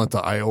like equivalent to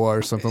Iowa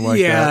or something like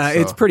that. Yeah, so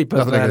it's pretty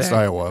pathetic. Nothing against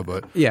Iowa,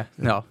 but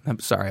no, I'm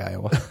sorry,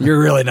 Iowa.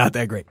 You're really not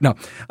that great. No.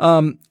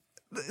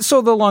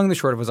 So the long and the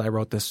short of it was I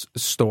wrote this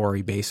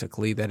story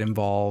basically that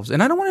involves,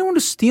 and I don't want anyone to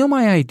steal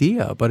my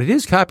idea, but it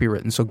is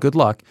copywritten, so good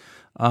luck.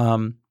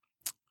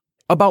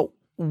 About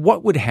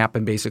what would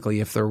happen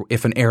basically if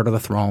an heir to the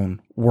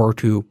throne were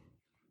to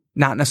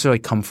not necessarily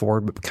come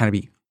forward, but kind of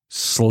be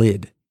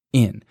slid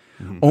in,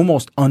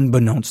 almost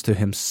unbeknownst to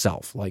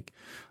himself. Like,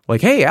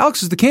 hey,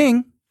 Alex is the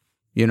king,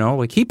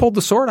 like he pulled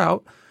the sword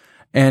out,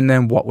 and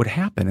then what would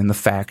happen and the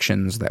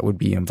factions that would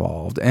be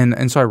involved.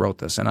 And so I wrote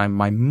this, and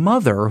my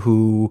mother,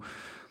 who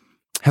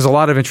has a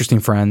lot of interesting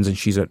friends, and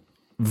she's a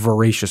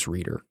voracious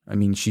reader. I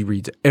mean, she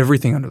reads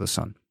everything under the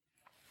sun.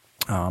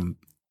 I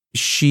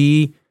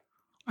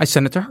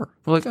sent it to her,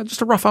 like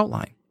just a rough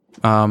outline.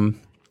 And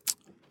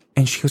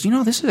she goes,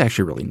 this is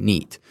actually really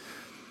neat.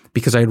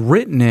 Because I had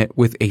written it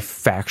with a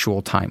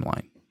factual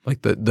timeline,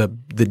 like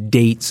the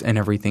dates and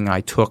everything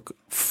I took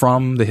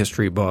from the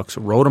history books,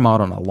 wrote them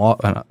out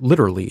on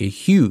literally a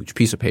huge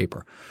piece of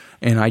paper,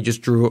 and I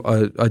just drew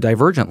a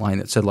divergent line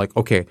that said like,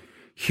 okay,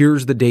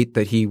 here's the date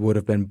that he would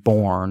have been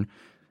born.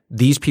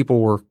 These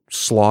people were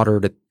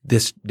slaughtered at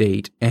this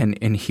date,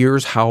 and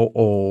here's how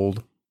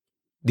old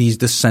these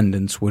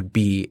descendants would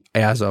be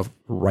as of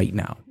right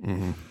now.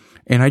 Mm-hmm.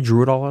 And I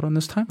drew it all out on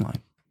this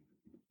timeline.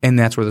 And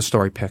that's where the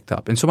story picked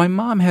up. And so my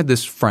mom had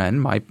this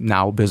friend, my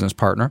now business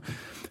partner,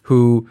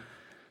 who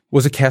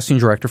was a casting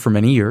director for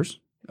many years.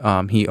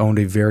 He owned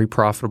a very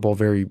profitable,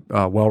 very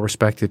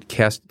well-respected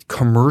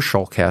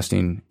commercial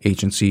casting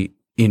agency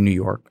in New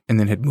York, and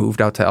then had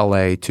moved out to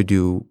L.A. to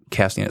do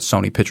casting at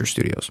Sony Picture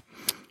Studios.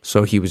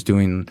 So he was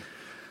doing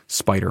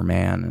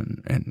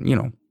Spider-Man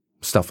and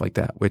stuff like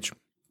that, which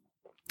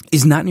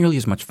is not nearly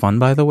as much fun,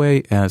 by the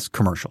way, as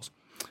commercials.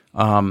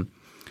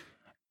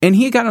 And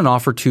he had gotten an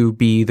offer to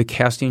be the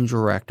casting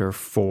director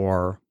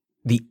for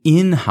the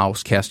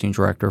in-house casting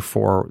director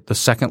for the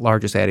second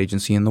largest ad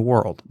agency in the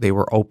world. They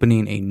were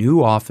opening a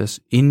new office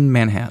in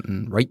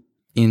Manhattan, right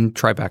in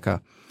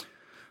Tribeca,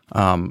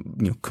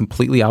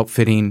 completely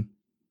outfitting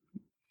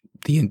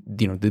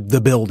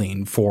the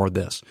building for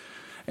this.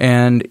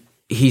 And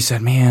he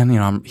said,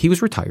 man, he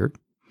was retired.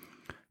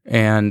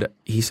 And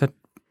he said,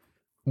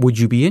 would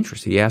you be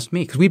interested? He asked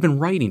me, because we've been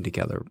writing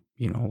together,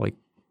 like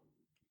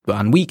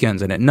on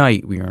weekends and at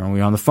night. We were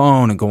on the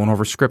phone and going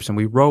over scripts, and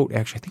we wrote,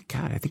 actually,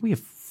 I think we have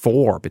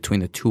 4 between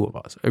the two of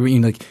us. I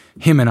mean, like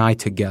him and I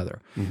together.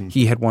 Mm-hmm.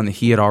 He had one that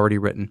he had already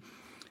written.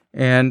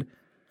 And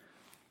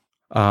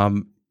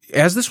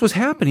as this was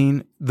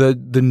happening,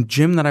 the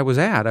gym that I was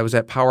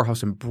at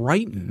Powerhouse in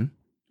Brighton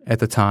at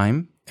the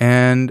time,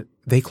 and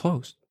they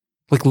closed.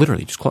 Like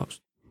literally just closed.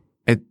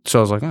 So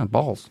I was like,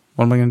 balls.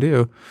 What am I going to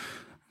do?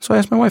 So I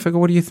asked my wife, I go,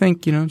 what do you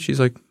think?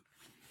 She's like,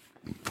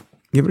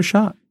 give it a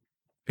shot.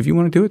 If you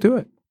want to do it, do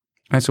it.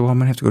 I said, well, I'm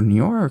going to have to go to New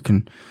York.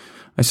 And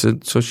I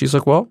said, so she's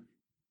like, well,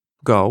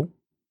 go,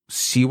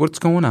 see what's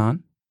going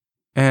on.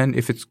 And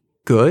if it's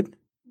good,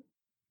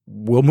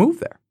 we'll move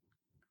there.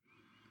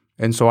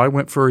 And so I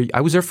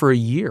was there for a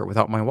year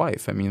without my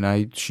wife. I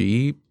mean,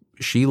 she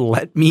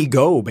let me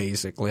go,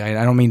 basically.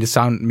 I don't mean to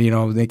sound,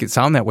 make it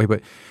sound that way,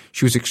 but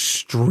she was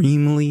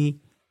extremely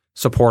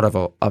supportive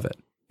of it.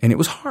 And it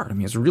was hard. I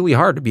mean, it's really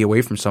hard to be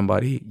away from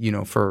somebody,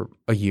 for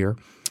a year.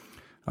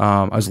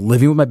 I was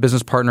living with my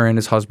business partner and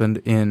his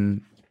husband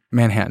in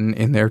Manhattan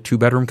in their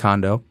 2-bedroom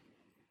condo.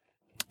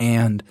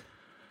 And,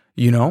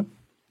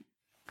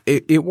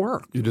 it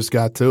worked. You just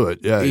got to it.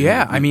 Yeah.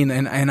 Yeah. I mean,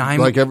 and I'm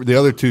like the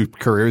other two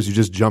careers, you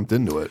just jumped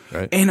into it,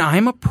 right? And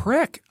I'm a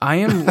prick. I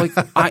am like,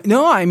 I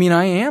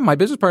am. My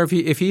business partner,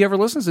 if he ever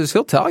listens to this,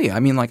 he'll tell you. I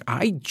mean, like,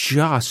 I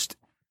just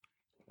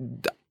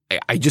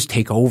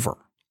take over.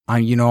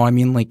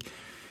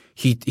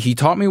 He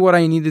taught me what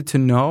I needed to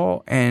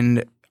know,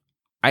 and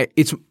I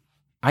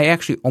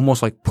actually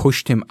almost like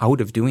pushed him out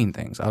of doing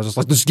things. I was just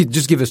like,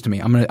 just give this to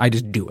me. I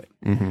just do it.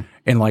 Mm-hmm.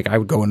 And like I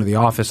would go into the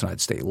office and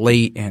I'd stay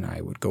late, and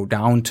I would go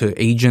down to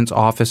agents'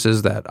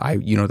 offices that I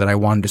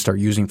wanted to start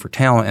using for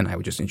talent, and I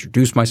would just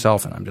introduce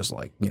myself, and I'm just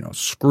like,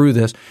 screw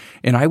this.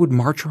 And I would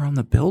march around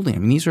the building. I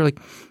mean, these are like,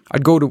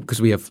 I'd go to,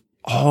 because we have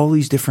all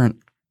these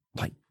different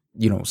like,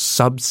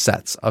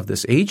 subsets of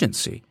this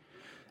agency.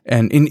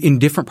 And in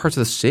different parts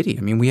of the city.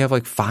 I mean, we have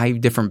like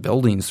 5 different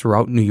buildings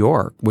throughout New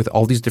York with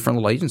all these different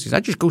little agencies. I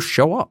just go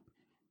show up.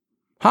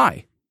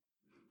 Hi.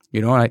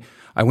 And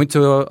I went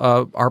to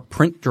our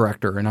print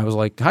director, and I was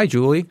like, hi,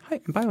 Julie.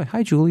 Hi, and by the way,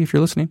 hi, Julie, if you're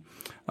listening.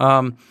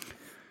 And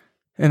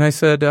I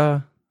said,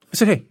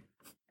 hey,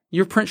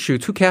 your print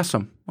shoots, who casts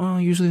them? Well,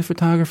 usually the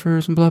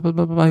photographers and blah, blah,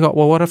 blah, blah. I go,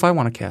 well, what if I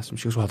want to cast them?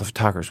 She goes, well, the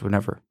photographers would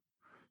never.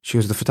 She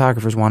goes, the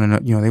photographers want to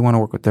know, they want to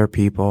work with their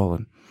people.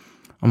 And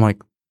I'm like,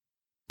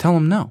 tell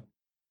them no.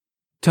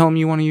 Tell them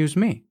you want to use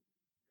me.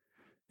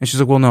 And she's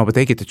like, well, no, but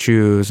they get to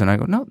choose. And I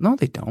go, no,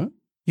 they don't.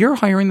 You're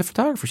hiring the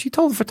photographers. You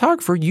told the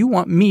photographer you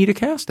want me to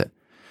cast it.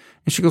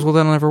 And she goes, well,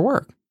 that'll never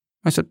work.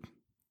 I said,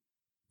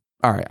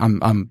 all right,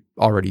 I'm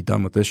already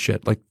done with this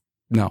shit. Like,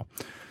 no,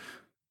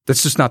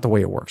 that's just not the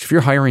way it works. If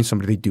you're hiring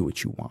somebody, they do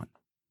what you want.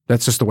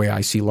 That's just the way I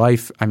see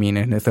life. I mean,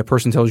 and if that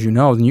person tells you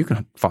no, then you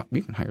can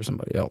hire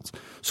somebody else.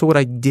 So what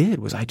I did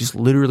was I just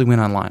literally went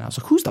online. I was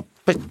like, who's the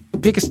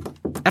biggest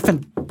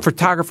effing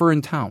photographer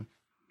in town?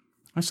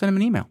 I sent him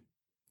an email.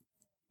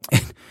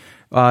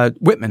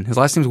 Whitman, his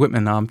last name's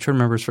Whitman. I'm trying to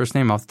remember his first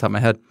name off the top of my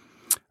head.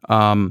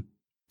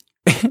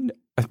 And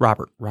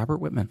Robert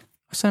Whitman.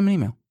 I sent him an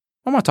email.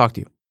 I want to talk to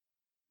you.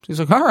 So he's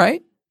like, all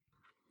right.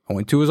 I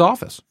went to his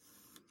office.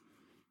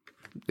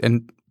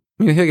 And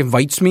he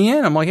invites me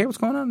in. I'm like, hey, what's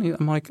going on?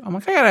 I'm like, I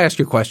got to ask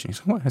you a question. He's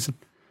like, what? I said,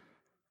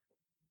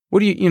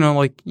 what do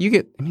you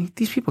get,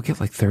 these people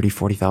get like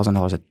 $30,000,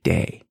 $40,000 a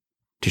day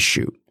to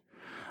shoot.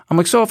 I'm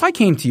like, so if I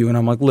came to you and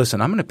I'm like,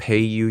 listen, I'm going to pay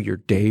you your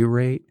day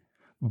rate,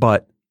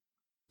 but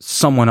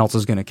someone else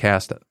is going to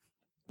cast it,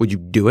 would you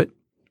do it?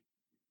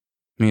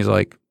 And he's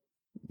like,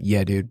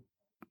 yeah, dude.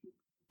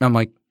 I'm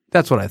like,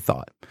 that's what I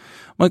thought. I'm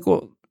like,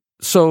 well,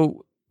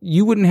 so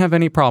you wouldn't have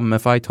any problem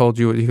if I told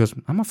you. He goes,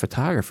 I'm a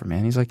photographer,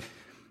 man. He's like,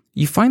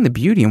 you find the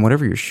beauty in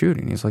whatever you're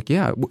shooting. He's like,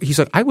 yeah. He's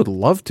like, I would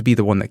love to be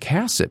the one that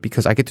casts it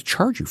because I get to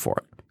charge you for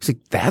it. He's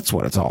like, that's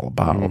what it's all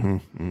about. Mm-hmm,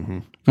 mm-hmm.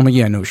 I'm like,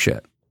 yeah, no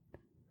shit.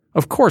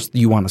 Of course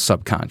you want to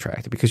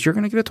subcontract it because you're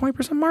going to get a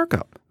 20%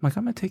 markup. I'm like,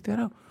 I'm going to take that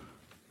out.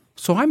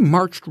 So I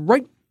marched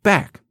right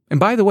back. And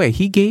by the way,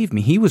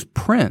 he was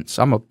Prince.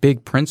 I'm a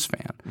big Prince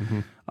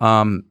fan.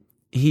 Mm-hmm.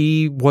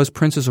 He was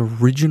Prince's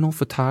original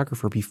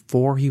photographer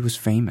before he was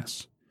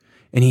famous.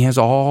 And he has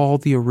all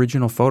the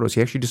original photos.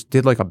 He actually just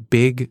did like a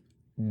big,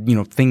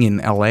 thing in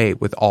LA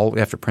with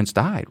after Prince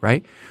died,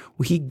 right?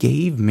 Well, he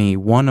gave me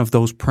one of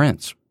those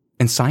prints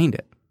and signed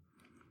it.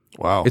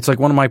 Wow. It's like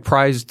one of my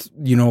prized,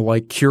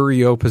 like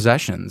curio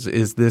possessions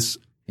is this,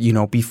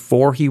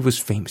 before he was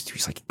famous. He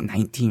was like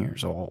 19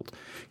 years old,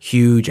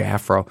 huge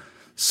afro,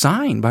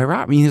 signed by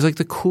Rob. He's like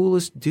the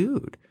coolest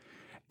dude.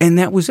 And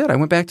that was it. I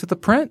went back to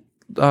the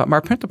my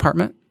print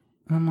department,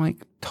 and I'm like,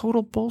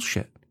 total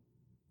bullshit.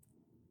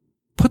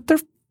 Put their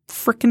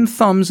freaking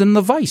thumbs in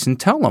the vise and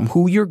tell them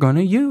who you're going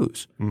to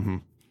use. Mm-hmm.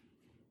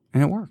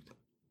 And it worked.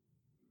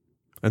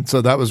 And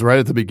so that was right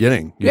at the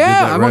beginning. You did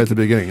that right at the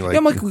beginning.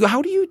 I'm like,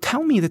 how do you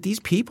tell me that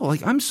these people,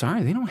 like, I'm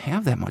sorry, they don't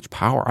have that much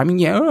power. I mean,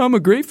 yeah, I'm a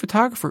great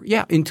photographer.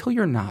 Yeah, until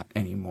you're not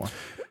anymore.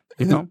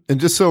 And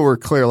just so we're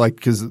clear, like,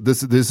 because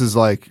this is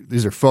like,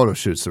 these are photo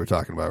shoots that we're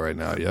talking about right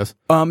now, yes?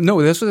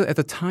 No, this was at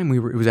the time it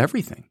was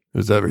everything. It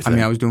was everything. I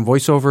mean, I was doing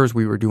voiceovers.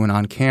 We were doing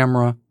on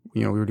camera.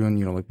 We were doing,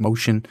 like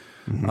motion,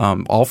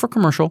 all for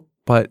commercial.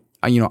 But,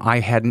 I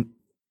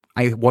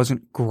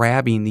wasn't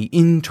grabbing the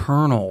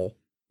internal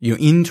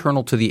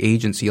to the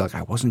agency. Like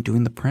I wasn't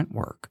doing the print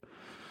work.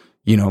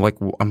 Like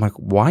I'm like,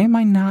 why am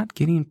I not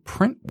getting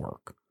print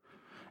work?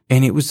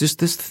 And it was just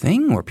this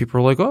thing where people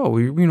are like, oh,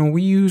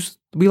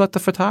 we let the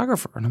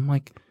photographer. And I'm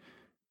like,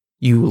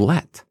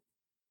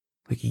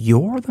 like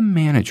you're the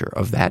manager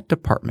of that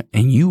department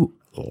and you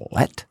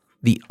let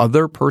the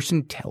other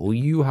person tell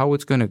you how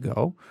it's going to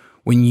go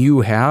when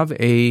you have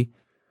a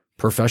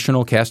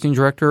professional casting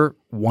director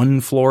one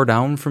floor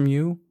down from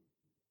you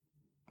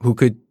who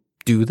could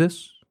do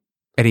this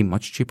at a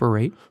much cheaper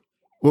rate?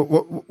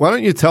 Well, why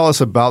don't you tell us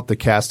about the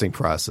casting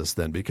process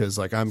then? Because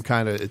like I'm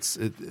kind of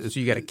so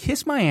you got to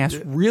kiss my ass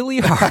really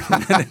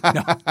hard.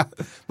 No.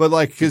 But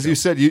like because you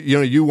said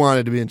you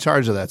wanted to be in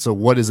charge of that. So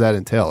what does that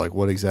entail? Like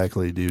what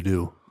exactly do you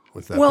do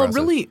with that? Well, process?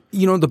 really,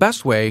 the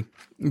best way,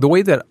 the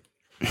way that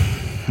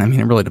I mean,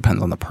 it really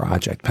depends on the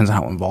project, depends on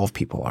how involved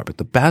people are. But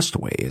the best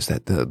way is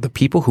that the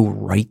people who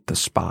write the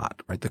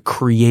spot, right, the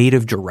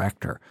creative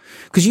director,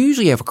 because you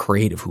usually have a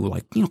creative who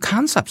like,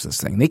 concepts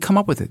this thing. They come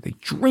up with it. They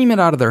dream it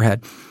out of their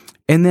head.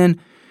 And then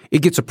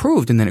it gets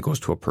approved and then it goes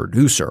to a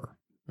producer.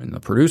 And the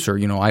producer,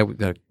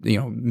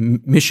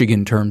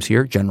 Michigan terms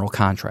here, general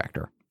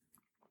contractor,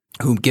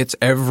 who gets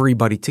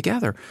everybody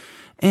together.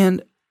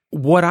 And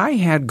what I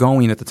had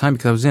going at the time,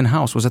 because I was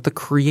in-house, was that the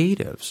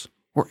creatives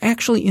were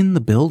actually in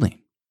the building.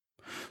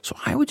 So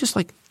I would just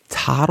like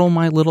toddle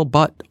my little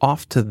butt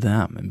off to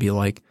them and be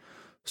like,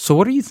 so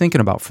what are you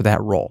thinking about for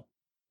that role?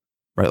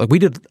 Right? Like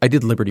I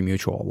did Liberty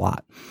Mutual a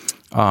lot.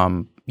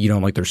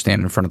 Like they're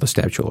standing in front of the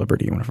Statue of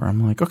Liberty or whatever.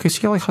 I'm like, okay,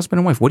 so you're like husband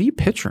and wife. What are you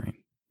picturing?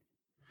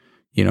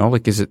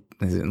 Like, is it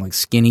like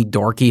skinny,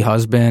 dorky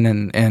husband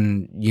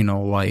and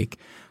like,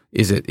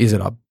 is it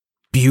a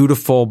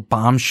beautiful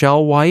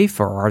bombshell wife,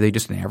 or are they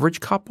just an average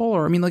couple?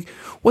 Or, I mean, like,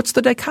 what's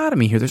the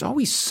dichotomy here? There's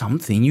always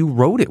something. You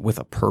wrote it with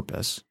a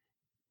purpose.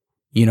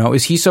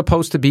 Is he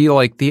supposed to be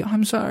like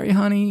I'm sorry,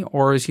 honey?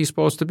 Or is he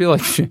supposed to be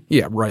like,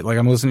 yeah, right, like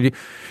I'm listening to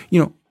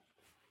you?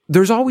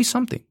 There's always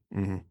something,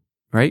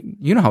 right?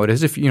 You know how it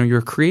is. If, you're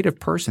a creative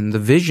person, the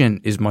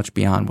vision is much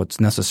beyond what's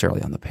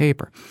necessarily on the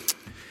paper.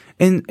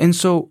 And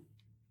so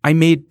I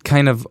made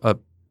kind of a,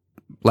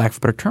 lack of a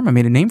better term, I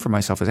made a name for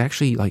myself as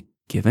actually like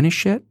giving a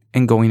shit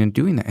and going and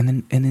doing that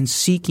and then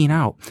seeking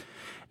out.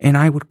 And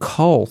I would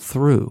cull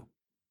through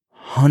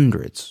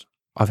hundreds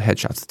of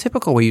headshots. The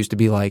typical way used to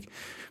be like,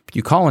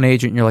 you call an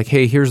agent and you're like,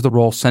 hey, here's the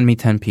role, send me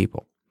 10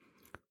 people.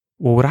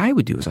 Well, what I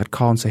would do is I'd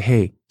call and say,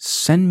 hey,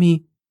 send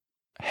me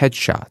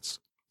headshots.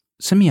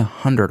 Send me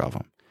 100 of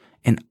them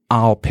and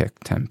I'll pick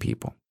 10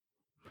 people.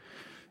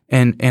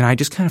 And I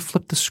just kind of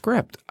flipped the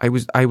script. I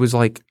was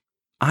like,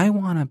 I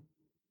want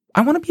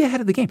to be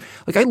ahead of the game.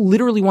 Like I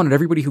literally wanted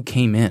everybody who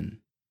came in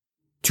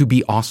to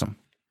be awesome.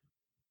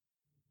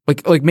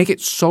 Like make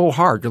it so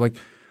hard. You're like,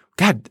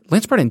 God,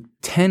 Lance brought in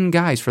 10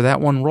 guys for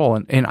that one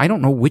role and I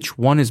don't know which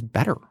one is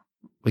better.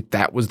 Like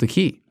that was the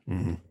key.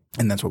 Mm-hmm.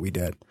 And that's what we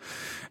did.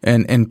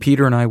 And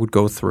Peter and I would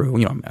go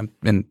through,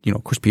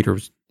 of course Peter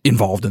was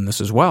involved in this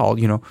as well,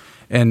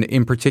 and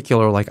in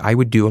particular, like I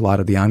would do a lot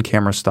of the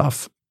on-camera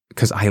stuff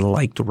because I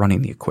liked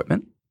running the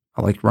equipment.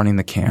 I liked running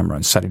the camera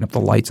and setting up the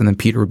lights. And then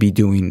Peter would be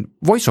doing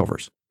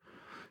voiceovers,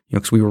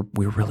 because we were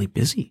really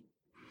busy.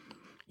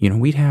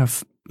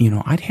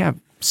 I'd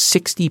have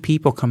 60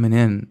 people coming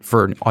in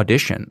for an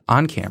audition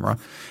on camera,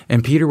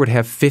 and Peter would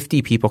have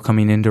 50 people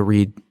coming in to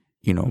read,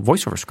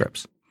 voiceover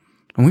scripts.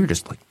 And we were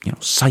just like,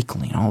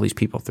 cycling all these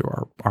people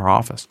through our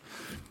office.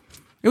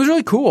 It was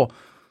really cool.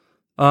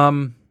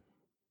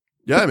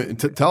 Yeah, I mean,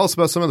 tell us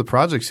about some of the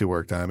projects you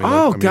worked on.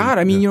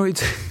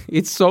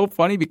 It's so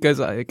funny because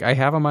I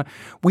have them on.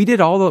 We did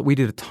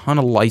a ton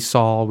of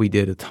Lysol. We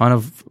did a ton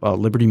of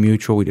Liberty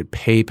Mutual. We did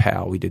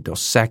PayPal. We did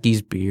Dos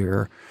Equis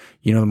beer.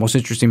 The most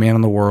interesting man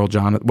in the world,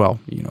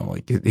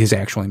 his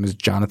actual name is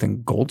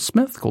Jonathan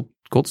Goldsmith,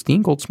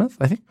 Goldsmith,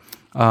 I think.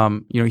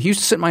 He used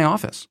to sit in my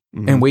office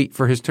and wait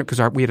for his turn because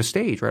we had a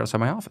stage right outside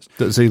my office.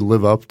 Does he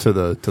live up to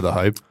the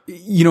hype?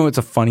 It's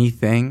a funny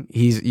thing.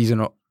 He's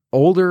an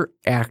older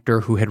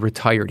actor who had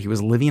retired. He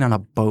was living on a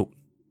boat.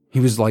 He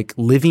was like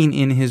living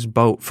in his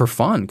boat for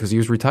fun because he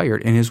was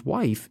retired, and his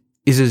wife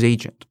is his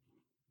agent.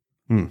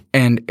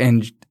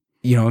 And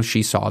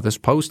she saw this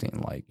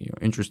posting, like,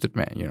 interested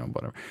man,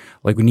 whatever.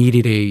 Like we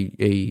needed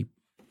a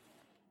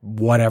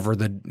whatever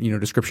the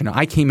description.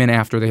 I came in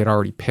after they had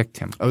already picked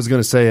him. I was going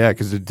to say, yeah,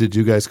 because did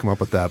you guys come up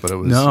with that? But it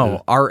was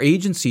no, our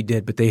agency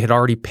did, but they had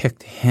already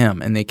picked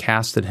him and they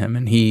casted him,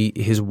 and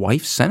his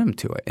wife sent him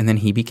to it, and then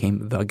he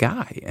became the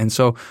guy. And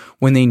so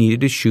when they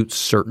needed to shoot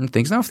certain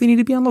things, now if they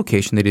needed to be on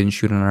location, they didn't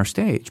shoot on our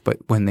stage, but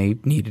when they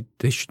needed,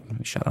 they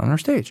shot on our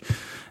stage,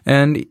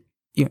 and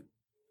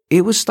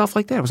it was stuff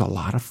like that. It was a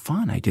lot of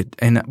fun.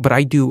 But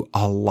I do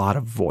a lot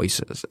of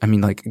voices. I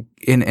mean, like,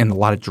 and a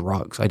lot of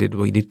drugs.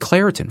 We did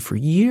Claritin for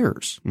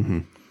years.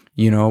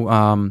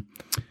 Mm-hmm.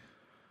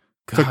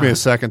 Took me a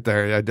second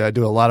there. I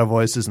do a lot of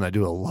voices and I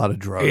do a lot of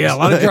drugs. Yeah, a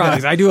lot of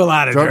drugs. I do a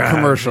lot of drug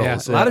commercials. Yeah.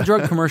 A lot of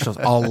drug commercials.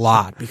 A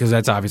lot, because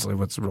that's obviously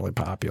what's really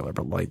popular.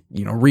 But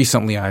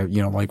recently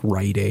like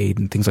Rite Aid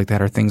and things like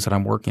that are things that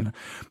I'm working on.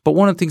 But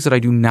one of the things that I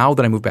do now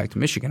that I moved back to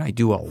Michigan, I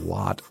do a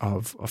lot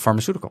of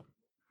pharmaceutical.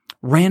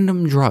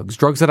 Random drugs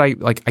that I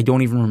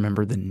don't even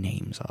remember the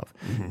names of,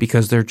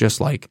 because they're just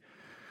like,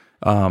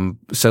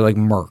 say like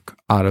Merck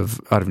out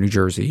of New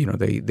Jersey.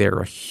 They're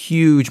a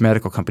huge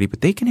medical company, but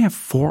they can have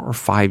 4 or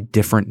 5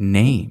 different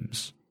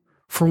names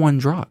for one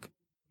drug,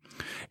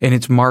 and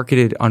it's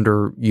marketed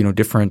under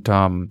different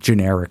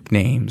generic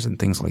names and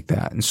things like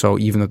that. And so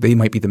even though they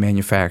might be the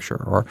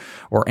manufacturer,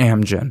 or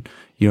Amgen,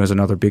 is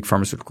another big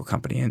pharmaceutical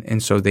company,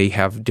 and so they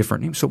have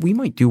different names. So we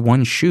might do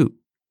one shoot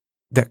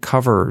that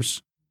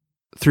covers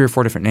 3 or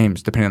 4 different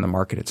names depending on the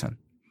market it's in,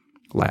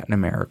 Latin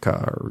America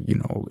or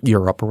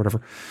Europe or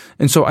whatever.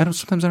 And so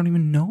sometimes I don't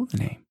even know the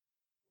name,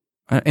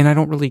 and I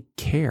don't really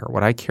care.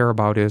 What I care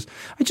about is,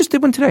 I just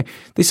did one today.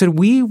 They said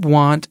we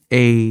want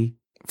a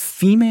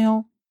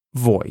female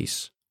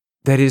voice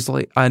that is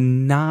like a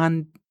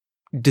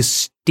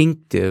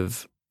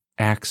distinctive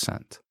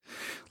accent.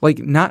 Like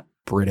not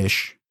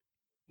British,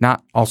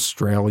 not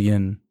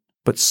Australian,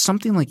 but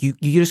something like you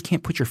just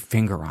can't put your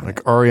finger on Like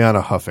it.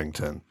 Ariana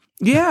Huffington.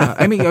 Yeah.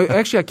 I mean,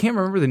 actually, I can't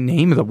remember the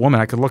name of the woman.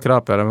 I could look it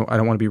up. I don't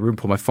want to be rude and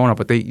pull my phone up,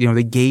 but they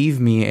gave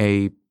me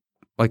a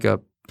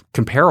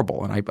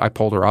comparable, and I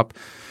pulled her up,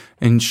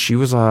 and she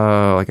was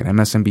like an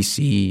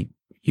MSNBC,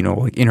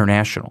 like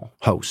international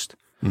host.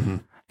 Mm-hmm.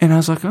 And I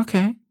was like,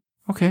 okay.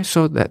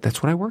 So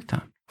that's what I worked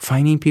on.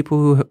 Finding people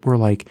who were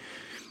like,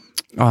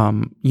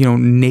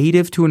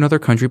 native to another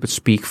country but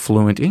speak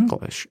fluent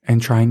English,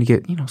 and trying to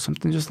get,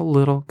 something just a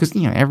little, because,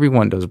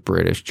 everyone does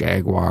British,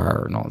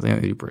 Jaguar and all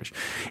that, they do British.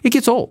 It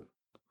gets old.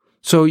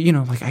 So,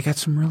 like I got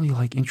some really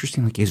like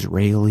interesting like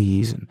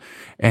Israelis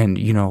and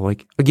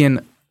like,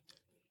 again,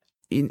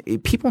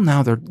 people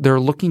now they're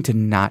looking to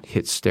not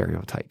hit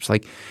stereotypes.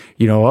 Like,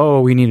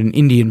 we need an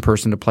Indian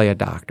person to play a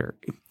doctor.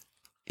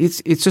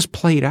 It's just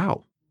played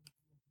out.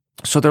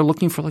 So they're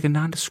looking for like a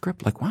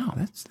nondescript, like, wow,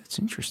 that's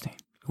interesting.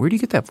 Where do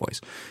you get that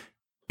voice?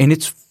 And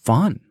it's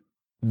fun.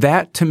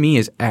 That to me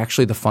is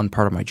actually the fun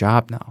part of my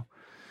job now,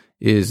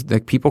 is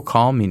that people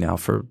call me now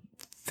for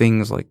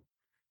things like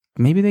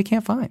maybe they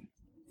can't find,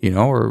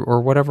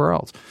 or whatever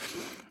else.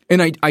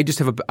 And I just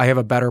have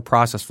a better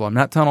process flow. I'm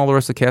not telling all the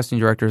rest of the casting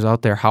directors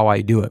out there how I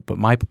do it, but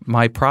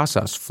my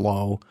process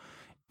flow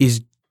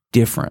is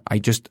different.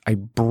 I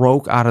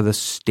broke out of the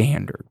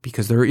standard,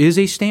 because there is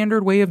a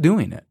standard way of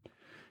doing it,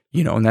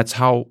 and that's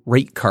how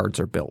rate cards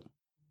are built.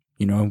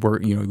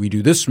 We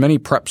do this many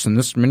preps and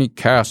this many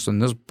casts and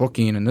this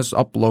booking and this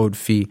upload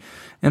fee.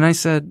 And I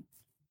said,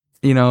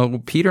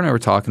 Peter and I were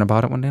talking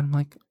about it one day. I'm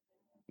like,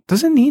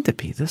 does it need to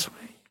be this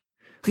way?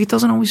 Like, it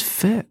doesn't always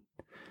fit.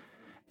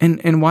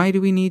 And why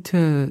do we need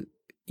to,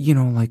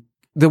 like,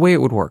 the way it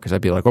would work is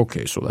I'd be like,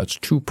 okay, so that's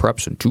 2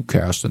 preps and 2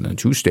 casts and then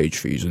 2 stage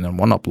fees and then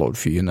 1 upload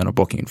fee and then a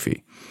booking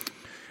fee.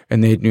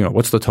 And they,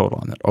 what's the total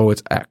on that? Oh,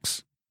 it's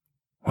X.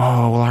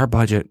 Oh, well, our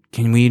budget,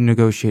 can we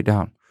negotiate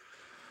down?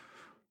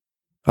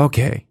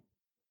 Okay.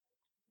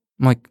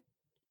 I'm like,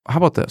 how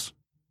about this?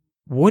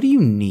 What do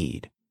you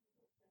need?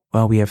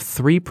 Well, we have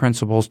 3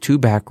 principals, 2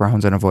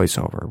 backgrounds, and a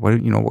voiceover.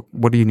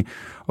 What do you need?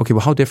 Okay,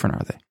 well, how different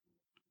are they?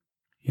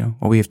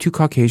 Well, we have 2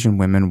 Caucasian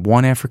women,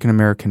 1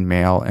 African-American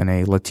male, and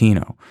a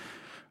Latino.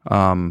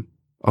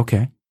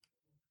 Okay.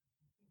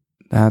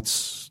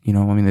 That's,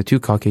 the 2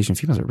 Caucasian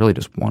females are really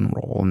just one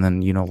role. And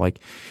then, like,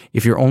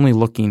 if you're only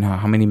looking,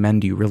 how many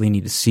men do you really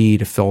need to see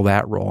to fill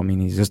that role? I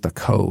mean, he's just a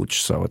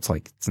coach. So it's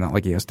like, it's not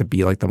like he has to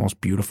be like the most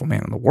beautiful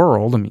man in the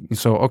world. I mean,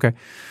 so, okay,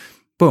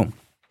 boom.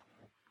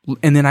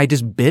 And then I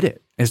just bid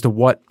it as to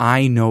what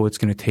I know it's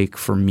going to take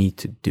for me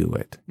to do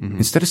it,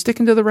 instead of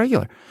sticking to the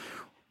regular.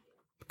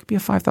 It could be a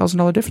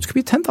 $5,000 difference. It could be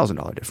a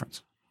 $10,000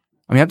 difference.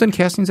 I mean, I've done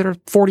castings that are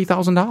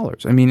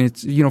 $40,000. I mean,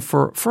 it's,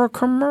 for a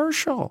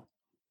commercial.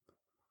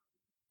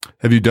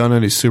 Have you done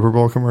any Super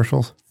Bowl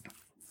commercials?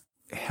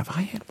 Have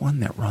I had one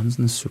that runs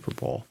in the Super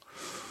Bowl?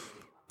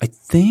 I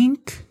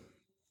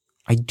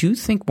do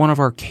think one of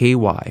our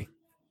KY,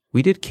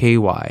 we did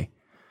KY,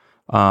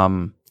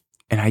 and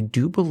I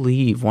do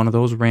believe one of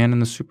those ran in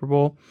the Super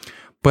Bowl,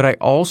 but I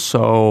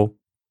also,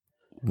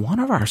 one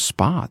of our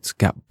spots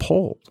got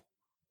pulled.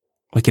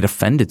 Like it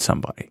offended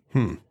somebody.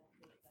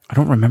 I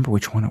don't remember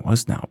which one it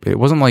was now, but it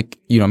wasn't like,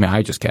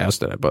 I just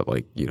casted it, but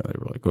like, they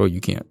were like, oh, you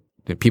can't.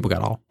 People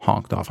got all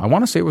honked off. I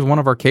want to say it was one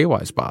of our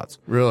KY spots.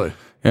 Really?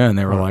 Yeah, and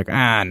they were like,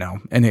 no.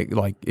 And it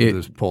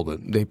just pulled it.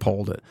 They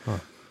pulled it. Huh.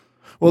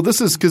 Well, this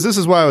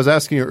is why I was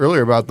asking you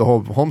earlier about the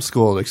whole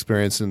homeschool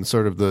experience and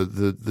sort of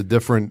the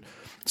different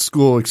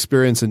school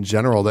experience in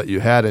general that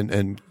you had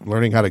and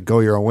learning how to go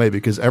your own way,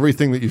 because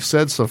everything that you've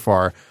said so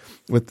far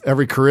with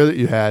every career that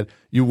you had,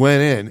 you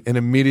went in and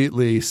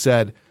immediately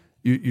said,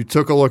 you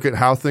took a look at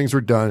how things were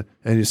done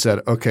and you said,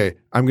 okay,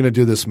 I'm going to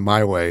do this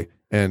my way.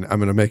 And I'm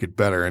going to make it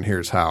better, and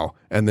here's how.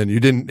 And then you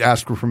didn't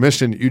ask for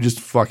permission; you just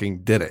fucking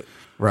did it,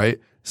 right?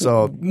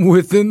 So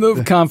within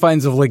the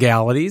confines of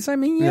legalities, I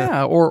mean,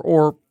 yeah.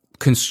 Or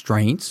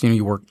constraints.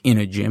 You work in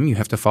a gym; you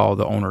have to follow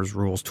the owner's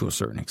rules to a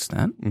certain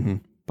extent. Mm-hmm.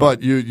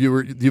 But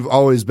you've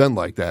always been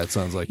like that. It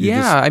sounds like.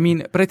 I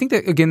mean, but I think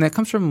that again, that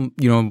comes from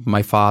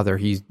my father.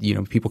 He's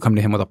people come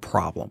to him with a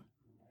problem.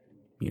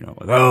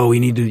 Like, oh, we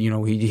need to,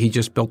 he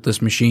just built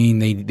this machine.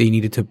 They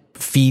needed to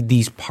feed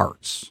these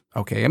parts.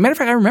 Okay. As a matter of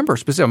fact, I remember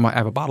specifically, I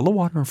have a bottle of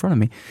water in front of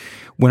me.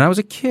 When I was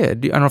a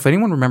kid, I don't know if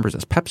anyone remembers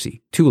this,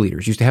 Pepsi 2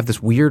 liters used to have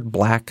this weird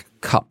black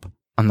cup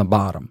on the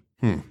bottom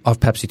of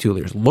Pepsi 2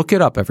 liters. Look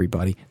it up,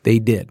 everybody. They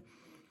did.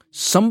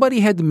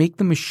 Somebody had to make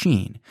the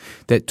machine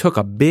that took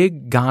a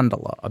big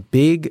gondola, a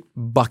big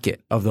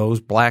bucket of those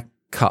black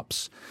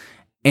cups,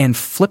 and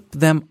flip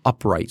them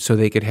upright so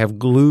they could have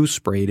glue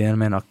sprayed in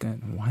them.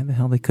 And why the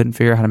hell they couldn't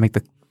figure out how to make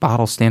the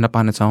bottle stand up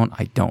on its own,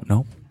 I don't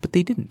know, but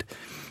they didn't.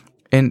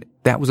 And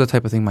that was the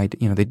type of thing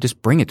they'd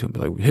just bring it to him, be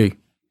like, hey,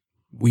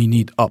 we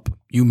need up.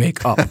 You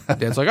make up.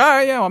 Dad's like, all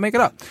right, yeah, I'll make it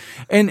up.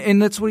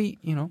 And that's what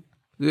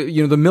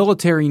the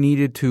military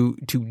needed to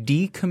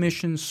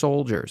decommission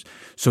soldiers.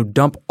 So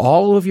dump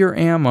all of your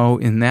ammo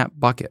in that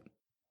bucket.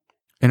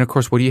 And of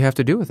course, what do you have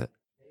to do with it?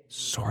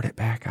 sort it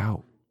back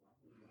out.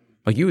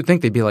 Like you would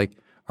think they'd be like,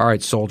 all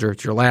right, soldier,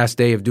 it's your last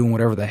day of doing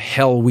whatever the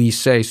hell we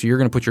say. So you're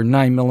going to put your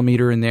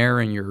 9mm in there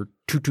and your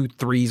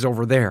 223s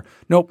over there.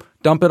 Nope.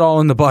 Dump it all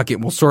in the bucket.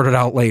 We'll sort it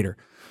out later.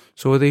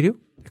 So what do?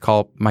 They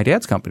call my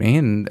dad's company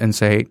and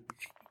say,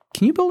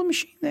 can you build a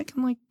machine that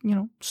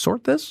can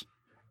sort this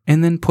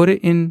and then put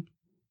it in,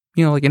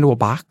 into a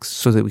box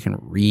so that we can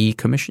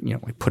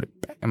recommission, put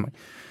it back. I'm like,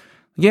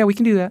 yeah, we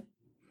can do that.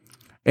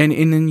 And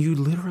then you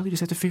literally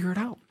just have to figure it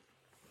out,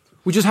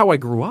 which is how I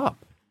grew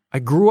up. I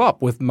grew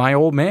up with my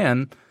old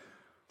man,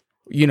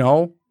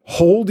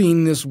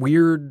 holding this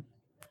weird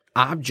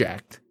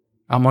object.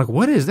 I'm like,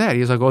 what is that?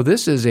 He's like, oh,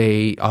 this is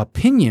a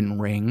pinion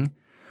ring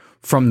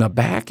from the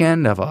back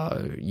end of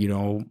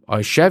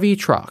a Chevy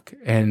truck.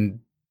 And,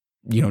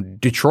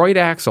 Detroit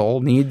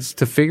Axle needs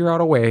to figure out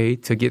a way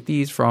to get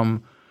these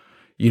from,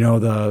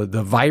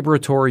 the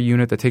vibratory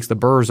unit that takes the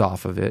burrs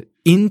off of it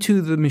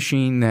into the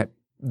machine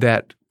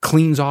that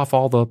cleans off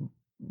all the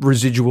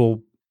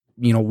residual,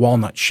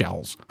 walnut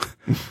shells.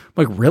 I'm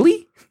like,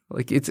 really?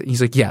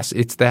 He's like, yes,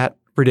 it's that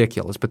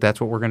ridiculous, but that's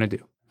what we're going to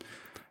do.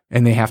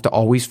 And they have to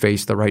always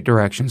face the right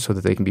direction so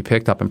that they can be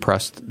picked up and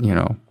pressed,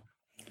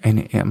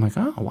 And I'm like,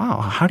 oh,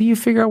 wow. How do you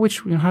figure out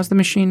how's the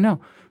machine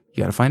know?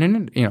 You got to find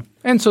it,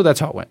 And so that's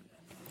how it went.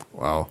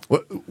 Wow.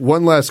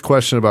 One last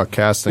question about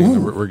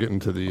casting. We're getting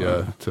to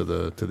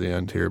the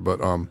end here, but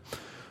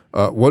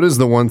what is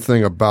the one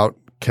thing about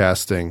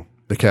the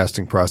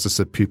casting process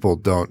that people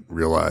don't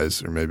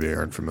realize or maybe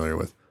aren't familiar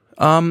with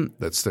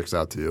that sticks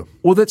out to you?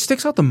 Well, that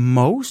sticks out the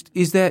most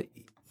is that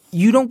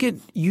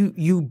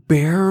you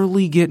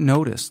barely get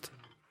noticed.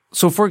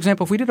 So, for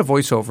example, if we did a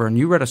voiceover and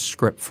you read a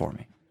script for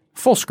me,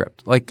 full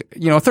script, like a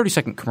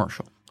 30-second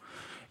commercial,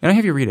 and I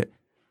have you read it,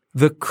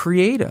 the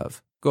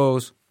creative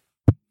goes,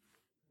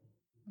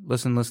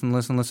 listen.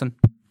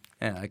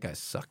 Yeah, that guy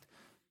sucked.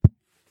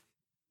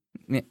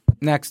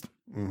 Next.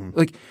 Mm-hmm.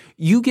 Like,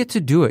 you get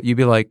to do it. You'd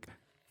be like,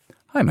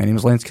 hi, my name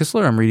is Lance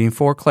Kistler. I'm reading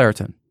for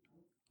Claritin.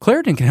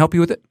 Claritin can help you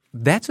with it.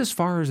 That's as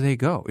far as they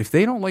go. If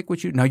they don't like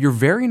now your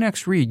very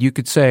next read, you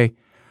could say,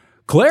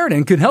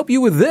 Claritin can help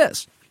you with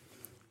this.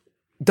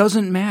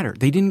 Doesn't matter.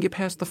 They didn't get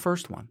past the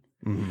first one.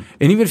 Mm-hmm.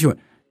 And even if you went,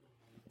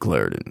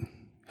 Claritin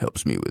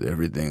helps me with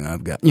everything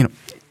I've got,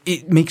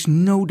 it makes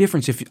no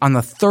difference if on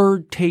the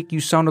third take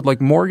you sounded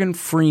like Morgan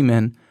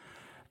Freeman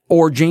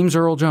or James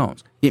Earl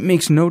Jones. It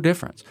makes no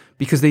difference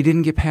because they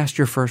didn't get past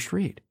your first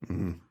read.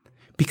 Mm-hmm.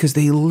 Because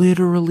they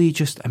literally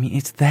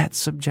it's that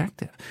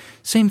subjective.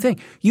 Same thing.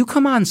 You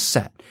come on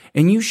set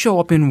and you show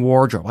up in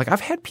wardrobe. Like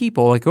I've had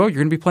people like, oh, you're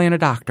going to be playing a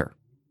doctor,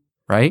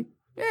 right?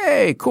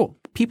 Hey, cool.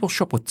 People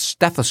show up with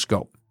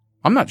stethoscope.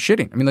 I'm not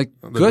shitting. They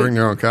bring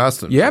their own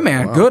costume. Yeah,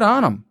 man. Wow. Good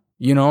on them.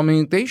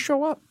 They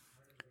show up.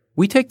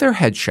 We take their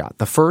headshot.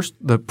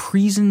 The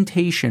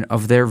presentation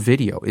of their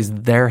video is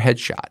their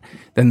headshot.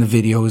 Then the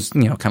video is,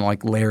 kind of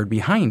like layered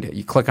behind it.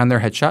 You click on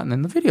their headshot and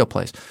then the video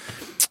plays.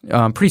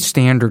 Pretty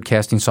standard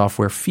casting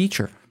software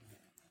feature.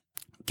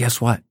 Guess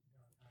what?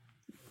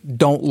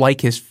 Don't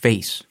like his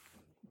face.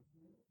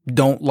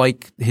 Don't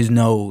like his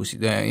nose.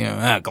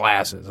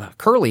 Glasses.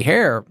 Curly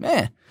hair.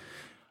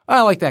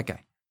 I like that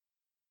guy.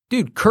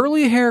 Dude,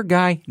 curly hair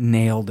guy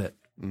nailed it.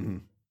 Mm-hmm.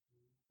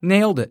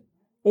 Nailed it.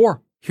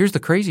 Or here's the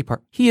crazy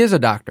part. He is a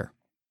doctor.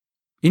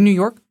 In New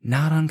York,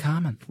 not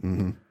uncommon.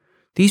 Mm-hmm.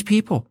 These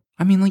people,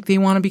 they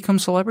want to become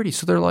celebrities.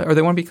 So they're like, or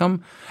they want to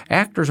become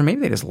actors, or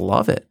maybe they just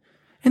love it.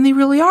 And they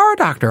really are a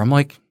doctor. I'm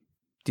like,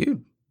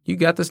 dude, you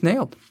got this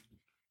nailed.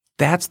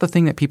 That's the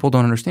thing that people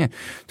don't understand.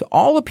 To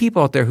all the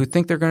people out there who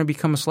think they're going to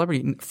become a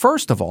celebrity,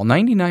 first of all,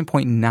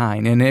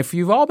 99.9, and if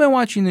you've all been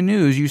watching the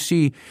news, you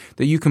see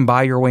that you can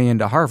buy your way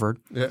into Harvard.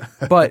 Yeah.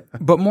 but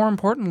more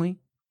importantly,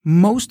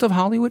 most of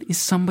Hollywood is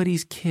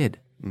somebody's kid.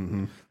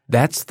 Mm-hmm.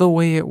 That's the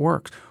way it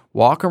works.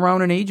 Walk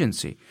around an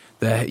agency.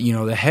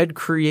 The head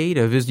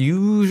creative is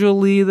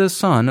usually the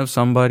son of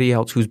somebody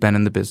else who's been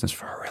in the business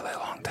for a really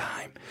long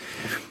time.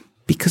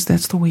 Because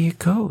that's the way it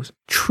goes.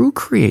 True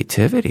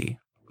creativity.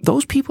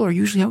 Those people are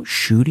usually out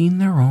shooting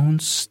their own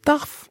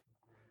stuff.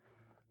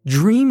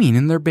 Dreaming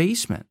in their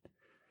basement.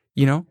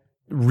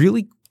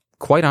 Really,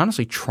 quite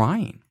honestly,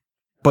 trying.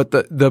 But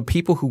the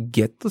people who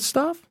get the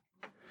stuff,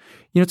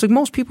 it's like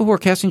most people who are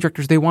casting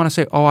directors, they want to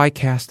say, oh, I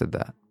casted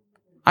that.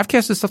 I've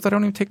casted stuff that I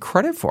don't even take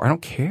credit for. I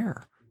don't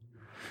care.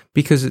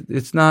 Because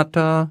it's not,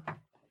 the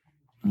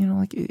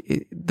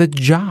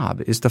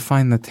job is to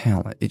find the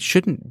talent. It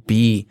shouldn't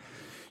be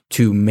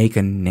to make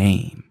a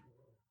name.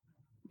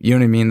 You know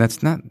what I mean?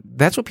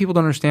 That's what people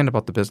don't understand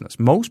about the business.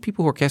 Most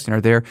people who are casting are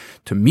there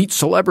to meet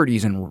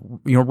celebrities and,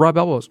 rub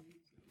elbows.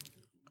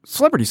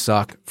 Celebrities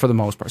suck for the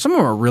most part. Some of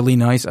them are really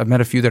nice. I've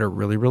met a few that are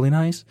really, really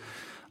nice.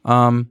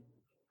 But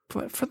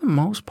for the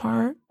most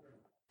part,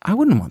 I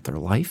wouldn't want their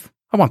life.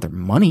 I want their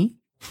money.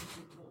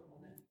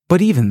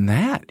 But even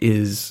that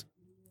is,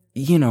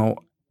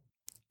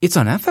 it's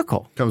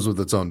unethical. Comes with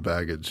its own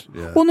baggage.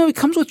 Yeah. Well, no, it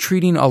comes with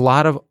treating a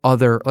lot of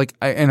other,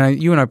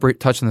 you and I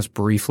touched on this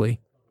briefly.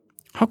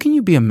 How can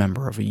you be a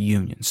member of a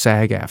union,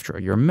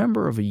 SAG-AFTRA? You're a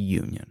member of a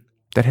union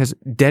that has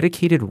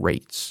dedicated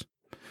rates.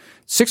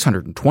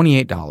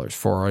 $628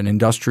 for an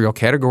industrial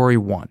category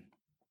 1,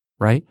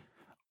 right?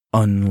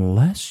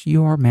 Unless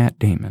you're Matt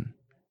Damon,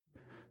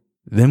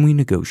 then we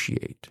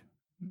negotiate.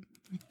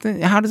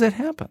 Then how does that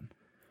happen?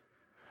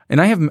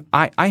 And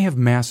I have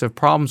massive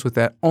problems with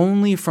that,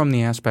 only from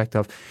the aspect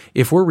of,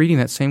 if we're reading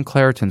that same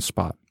Claritin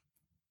spot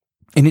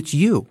and it's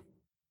you,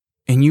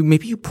 and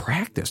maybe you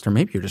practiced, or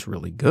maybe you're just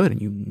really good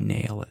and you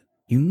nail it.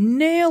 You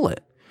nail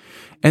it.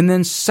 And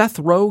then Seth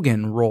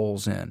Rogen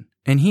rolls in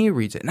and he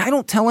reads it. And I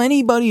don't tell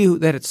anybody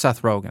that it's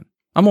Seth Rogen.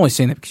 I'm only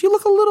saying that because you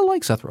look a little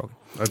like Seth Rogen.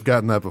 I've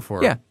gotten that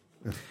before. Yeah.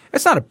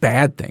 It's not a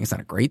bad thing. It's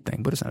not a great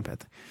thing, but it's not a bad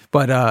thing.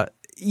 But,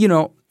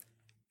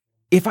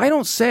 if I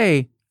don't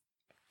say,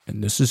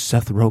 and this is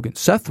Seth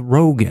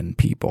Rogen,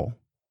 people,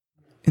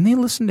 and they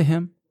listen to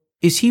him,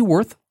 is he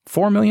worth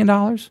 $4 million?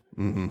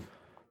 Mm-hmm.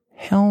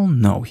 Hell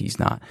no, he's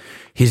not.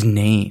 His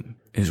name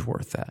is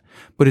worth that.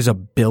 But his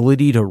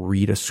ability to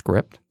read a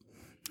script,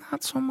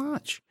 not so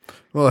much.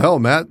 Well, hell,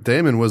 Matt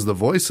Damon was the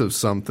voice of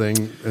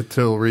something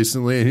until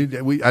recently. And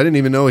I didn't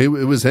even know it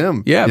was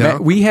him. Yeah,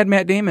 we had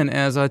Matt Damon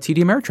as TD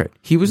Ameritrade.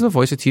 He was the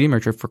voice of TD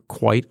Ameritrade for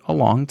quite a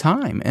long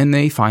time, and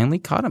they finally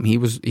cut him. He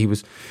was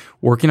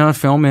working on a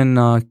film in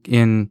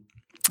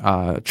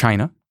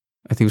China.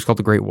 I think it was called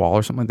The Great Wall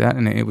or something like that,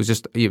 and it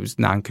was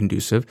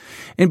non-conducive.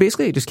 And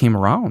basically, it just came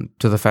around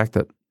to the fact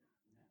that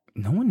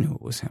no one knew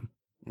it was him.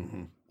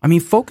 Mm-hmm. I mean,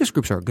 focus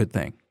groups are a good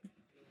thing.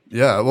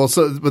 Yeah, well,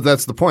 but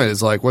that's the point.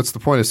 Is like, what's the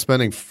point of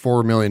spending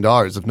 $4 million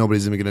if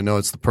nobody's even going to know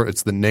it's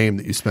the name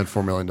that you spent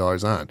 $4 million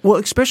on? Well,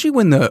 especially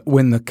when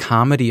the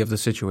comedy of the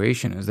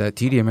situation is that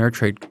TD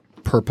Ameritrade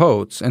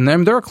purports, and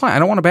they're a client. I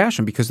don't want to bash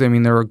them because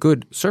they're a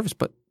good service,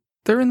 but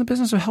they're in the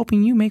business of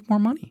helping you make more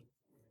money.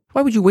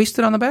 Why would you waste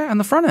it on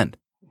the front end?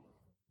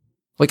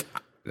 Like,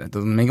 that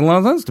doesn't make a lot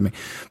of sense to me.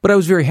 But I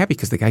was very happy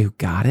because the guy who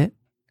got it,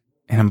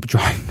 and I'm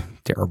drawing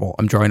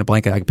a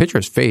blank. I can picture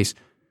his face.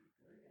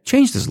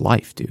 Changed his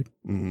life, dude.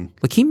 Mm-hmm.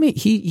 Like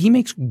he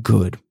makes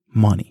good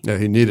money. Yeah,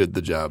 he needed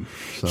the job.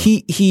 So.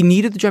 He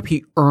needed the job.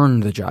 He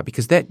earned the job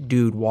because that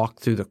dude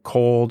walked through the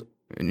cold.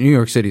 New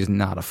York City is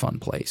not a fun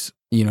place,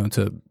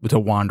 to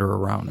wander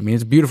around. I mean,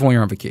 it's beautiful when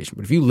you're on vacation,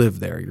 but if you live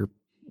there,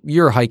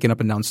 you're hiking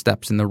up and down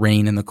steps in the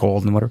rain and the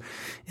cold and whatever.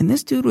 And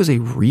this dude was a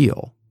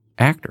real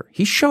actor.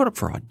 He showed up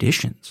for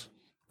auditions,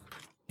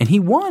 and he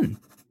won.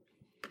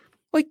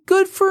 Like,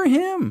 good for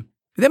him.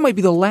 That might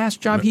be the last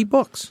job he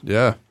books.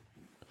 Yeah.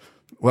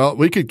 Well,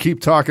 we could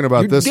keep talking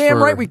about this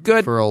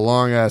for a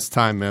long-ass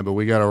time, man, but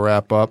we got to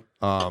wrap up.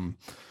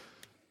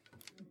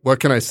 What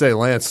can I say,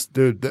 Lance?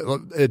 Dude,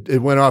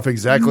 it went off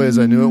exactly as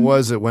I knew it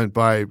was. It went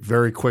by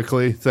very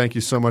quickly. Thank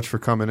you so much for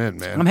coming in,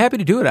 man. I'm happy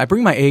to do it. I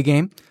bring my A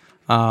game.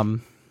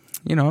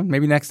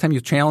 Maybe next time you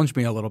challenge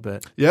me a little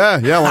bit. Yeah.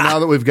 Well, now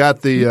that we've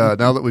got the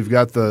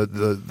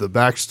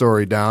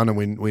backstory down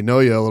and we know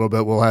you a little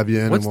bit, we'll have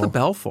you in. What's the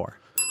bell for?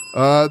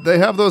 They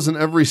have those in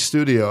every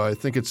studio. I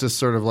think it's just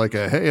sort of like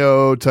a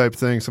hey-oh type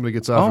thing. Somebody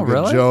gets off a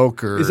good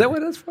joke. Or is that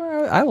what it's for?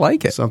 I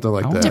like it. Something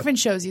like that. Different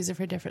shows use it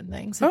for different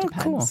things. It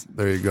depends. Cool.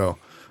 There you go.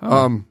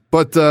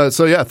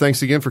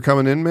 Thanks again for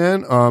coming in,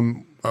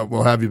 man.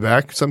 We'll have you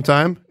back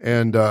sometime,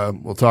 and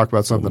we'll talk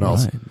about something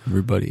else.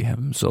 Everybody have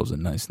themselves a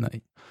nice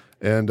night.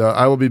 And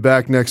I will be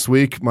back next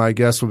week. My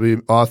guest will be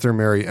author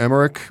Mary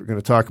Emmerich. We're going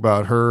to talk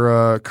about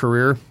her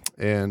career,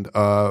 and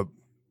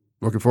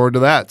looking forward to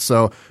that.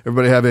 So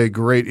everybody have a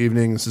great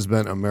evening. This has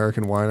been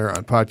American Whiner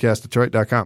on podcastdetroit.com.